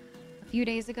missing. A few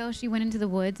days ago, she went into the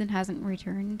woods and hasn't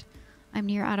returned. I'm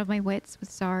near out of my wits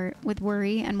with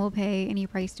worry and will pay any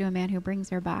price to a man who brings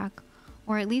her back.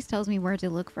 Or at least tells me where to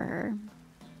look for her.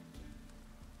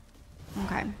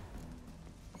 Okay.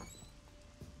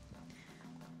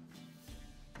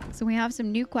 So we have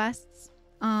some new quests.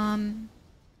 And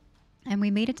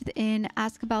we made it to the inn.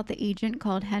 Ask about the agent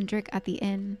called Hendrik at the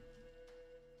inn.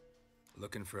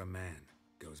 Looking for a man.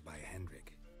 Goes by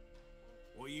Hendrik.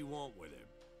 What do you want with him?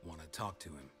 Want to talk to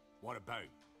him. What about?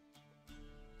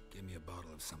 Give me a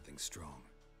bottle of something strong.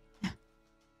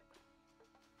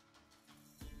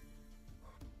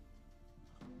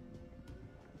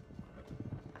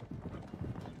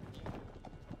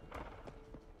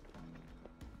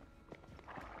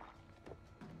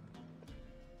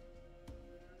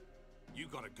 You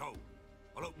gotta go.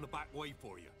 I'll open the back way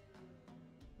for you.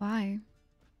 Why?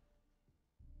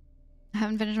 I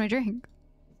haven't finished my drink.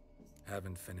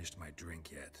 Haven't finished my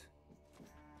drink yet.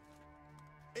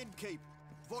 Innkeep,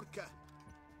 vodka.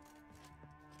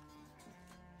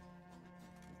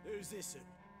 Who's this?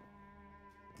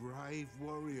 Brave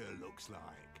warrior, looks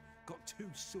like. Got 2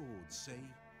 swords, see?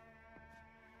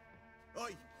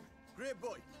 Oi, great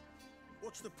boy.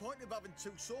 What's the point of having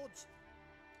 2 swords?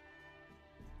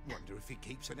 Wonder if he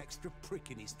keeps an extra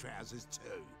prick in his trousers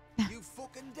too. You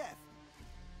fucking deaf?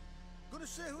 Gonna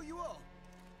say who you are?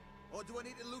 Or do I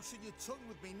need to loosen your tongue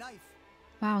with me knife?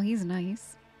 Wow, he's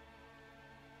nice.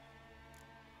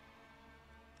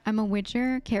 I'm a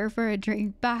witcher. Care for a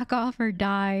drink. Back off or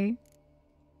die.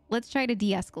 Let's try to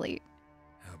de-escalate.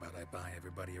 How about I buy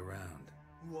everybody around?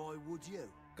 Why would you?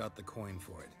 Got the coin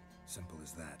for it. Simple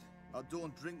as that. I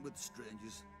don't drink with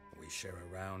strangers. We share a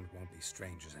round, won't be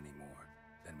strangers anymore.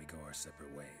 Then we go our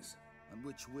separate ways. And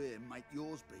which way might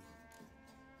yours be?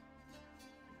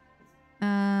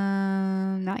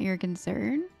 Not your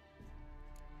concern.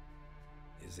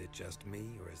 Is it just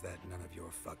me, or is that none of your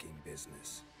fucking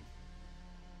business?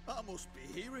 I must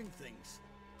be hearing things.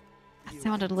 That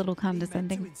sounded a little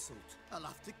condescending. I'll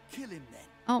have to kill him then.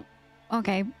 Oh,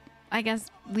 okay. I guess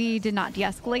we did not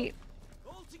de-escalate.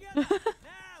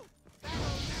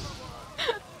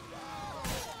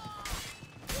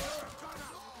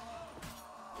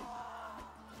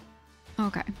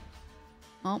 Okay.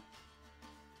 Well.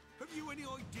 Have you any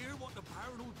idea what the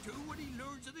Baron will do when he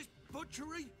learns of this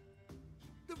butchery?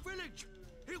 The village!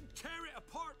 He'll tear it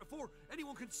apart before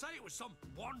anyone can say it was some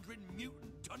wandering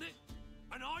mutant done it.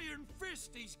 An iron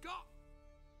fist he's got.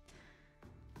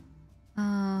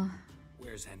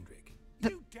 Where's Hendrik?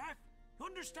 You deaf?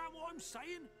 Understand what I'm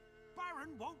saying?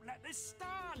 Baron won't let this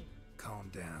stand. Calm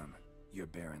down. Your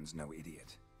Baron's no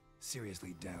idiot.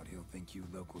 Seriously doubt he'll think you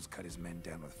locals cut his men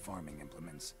down with farming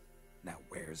implements. Now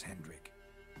where's Hendrik?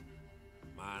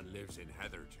 Man lives in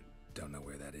Heatherton. Don't know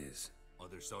where that is.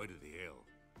 Other side of the hill.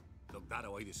 Looked that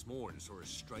away this morning, saw a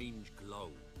strange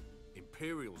glow.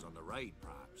 Imperials on the raid,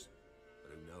 perhaps.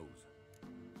 But who knows?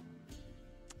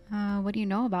 What do you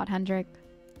know about Hendrik?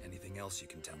 Anything else you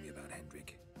can tell me about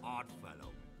Hendrik? Odd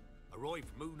fellow. Arrived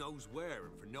from who knows where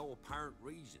and for no apparent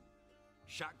reason.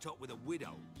 Shacked up with a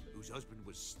widow whose husband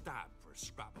was stabbed for a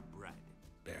scrap of bread.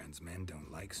 Baron's men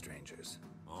don't like strangers.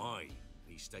 Aye,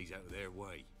 he stays out of their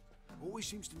way. Always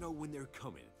seems to know when they're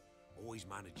coming. Always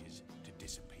manages to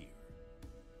disappear.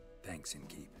 Thanks,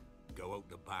 Innkeep. Go out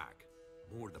the back.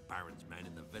 More of the Baron's men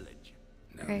in the village.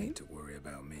 No need to worry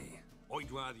about me.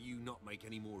 I'd rather you not make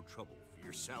any more trouble for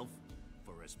yourself,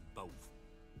 for us both.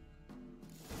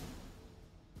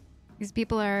 These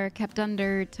people are kept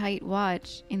under tight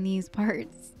watch in these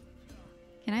parts.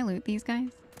 Can I loot these guys?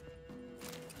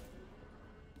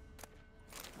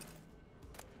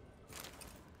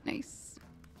 Nice.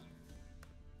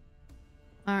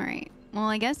 All right. Well,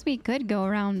 I guess we could go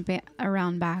around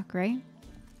back, right?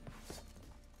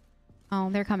 Oh,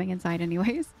 they're coming inside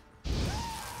anyways.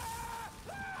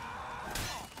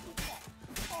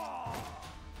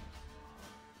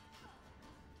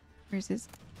 Where's his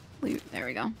loot? There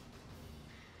we go.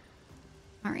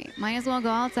 All right. Might as well go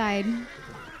outside.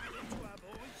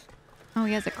 Oh,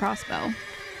 he has a crossbow.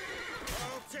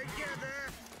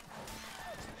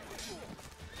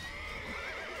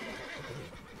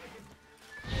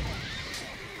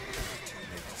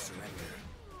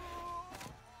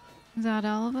 Is that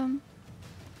all of them?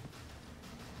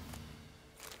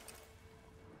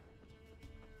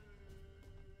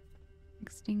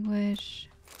 Extinguish.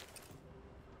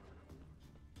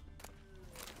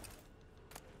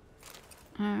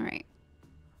 All right.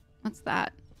 What's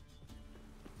that?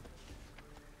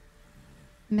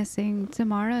 Missing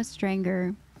Tamara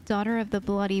Stranger, daughter of the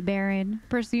Bloody Baron,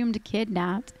 presumed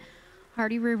kidnapped.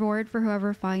 Hearty reward for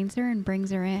whoever finds her and brings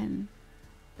her in.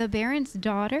 The Baron's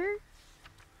daughter?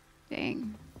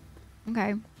 Dang.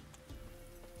 Okay.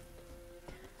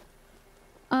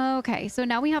 Okay, so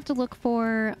now we have to look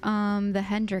for the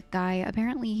Hendrik guy.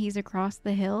 Apparently he's across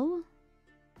the hill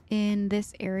in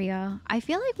this area. I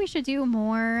feel like we should do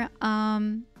more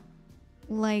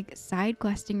like side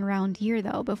questing around here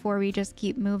though before we just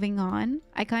keep moving on.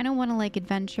 I kind of want to like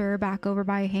adventure back over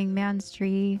by Hangman's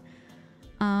Tree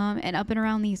and up and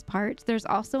around these parts. There's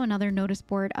also another notice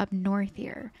board up north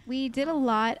here. We did a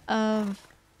lot of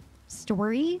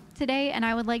story today, and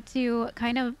I would like to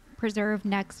kind of preserve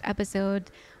next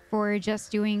episode for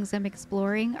just doing some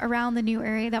exploring around the new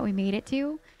area that we made it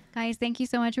to. Guys, thank you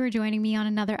so much for joining me on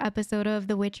another episode of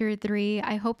The Witcher 3.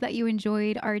 I hope that you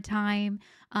enjoyed our time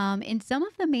in some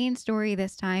of the main story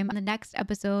this time. On the next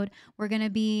episode, we're going to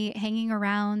be hanging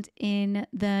around in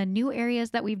the new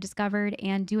areas that we've discovered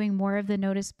and doing more of the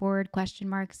notice board question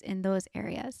marks in those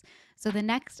areas. So the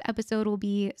next episode will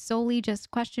be solely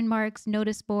just question marks,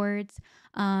 notice boards,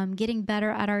 getting better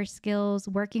at our skills,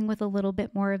 working with a little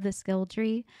bit more of the skill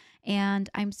tree. And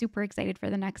I'm super excited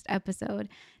for the next episode.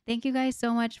 Thank you guys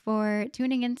so much for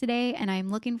tuning in today, and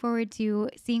I'm looking forward to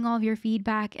seeing all of your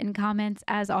feedback and comments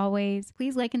as always.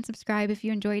 Please like and subscribe if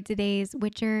you enjoyed today's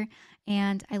Witcher,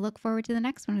 and I look forward to the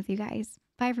next one with you guys.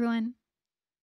 Bye, everyone.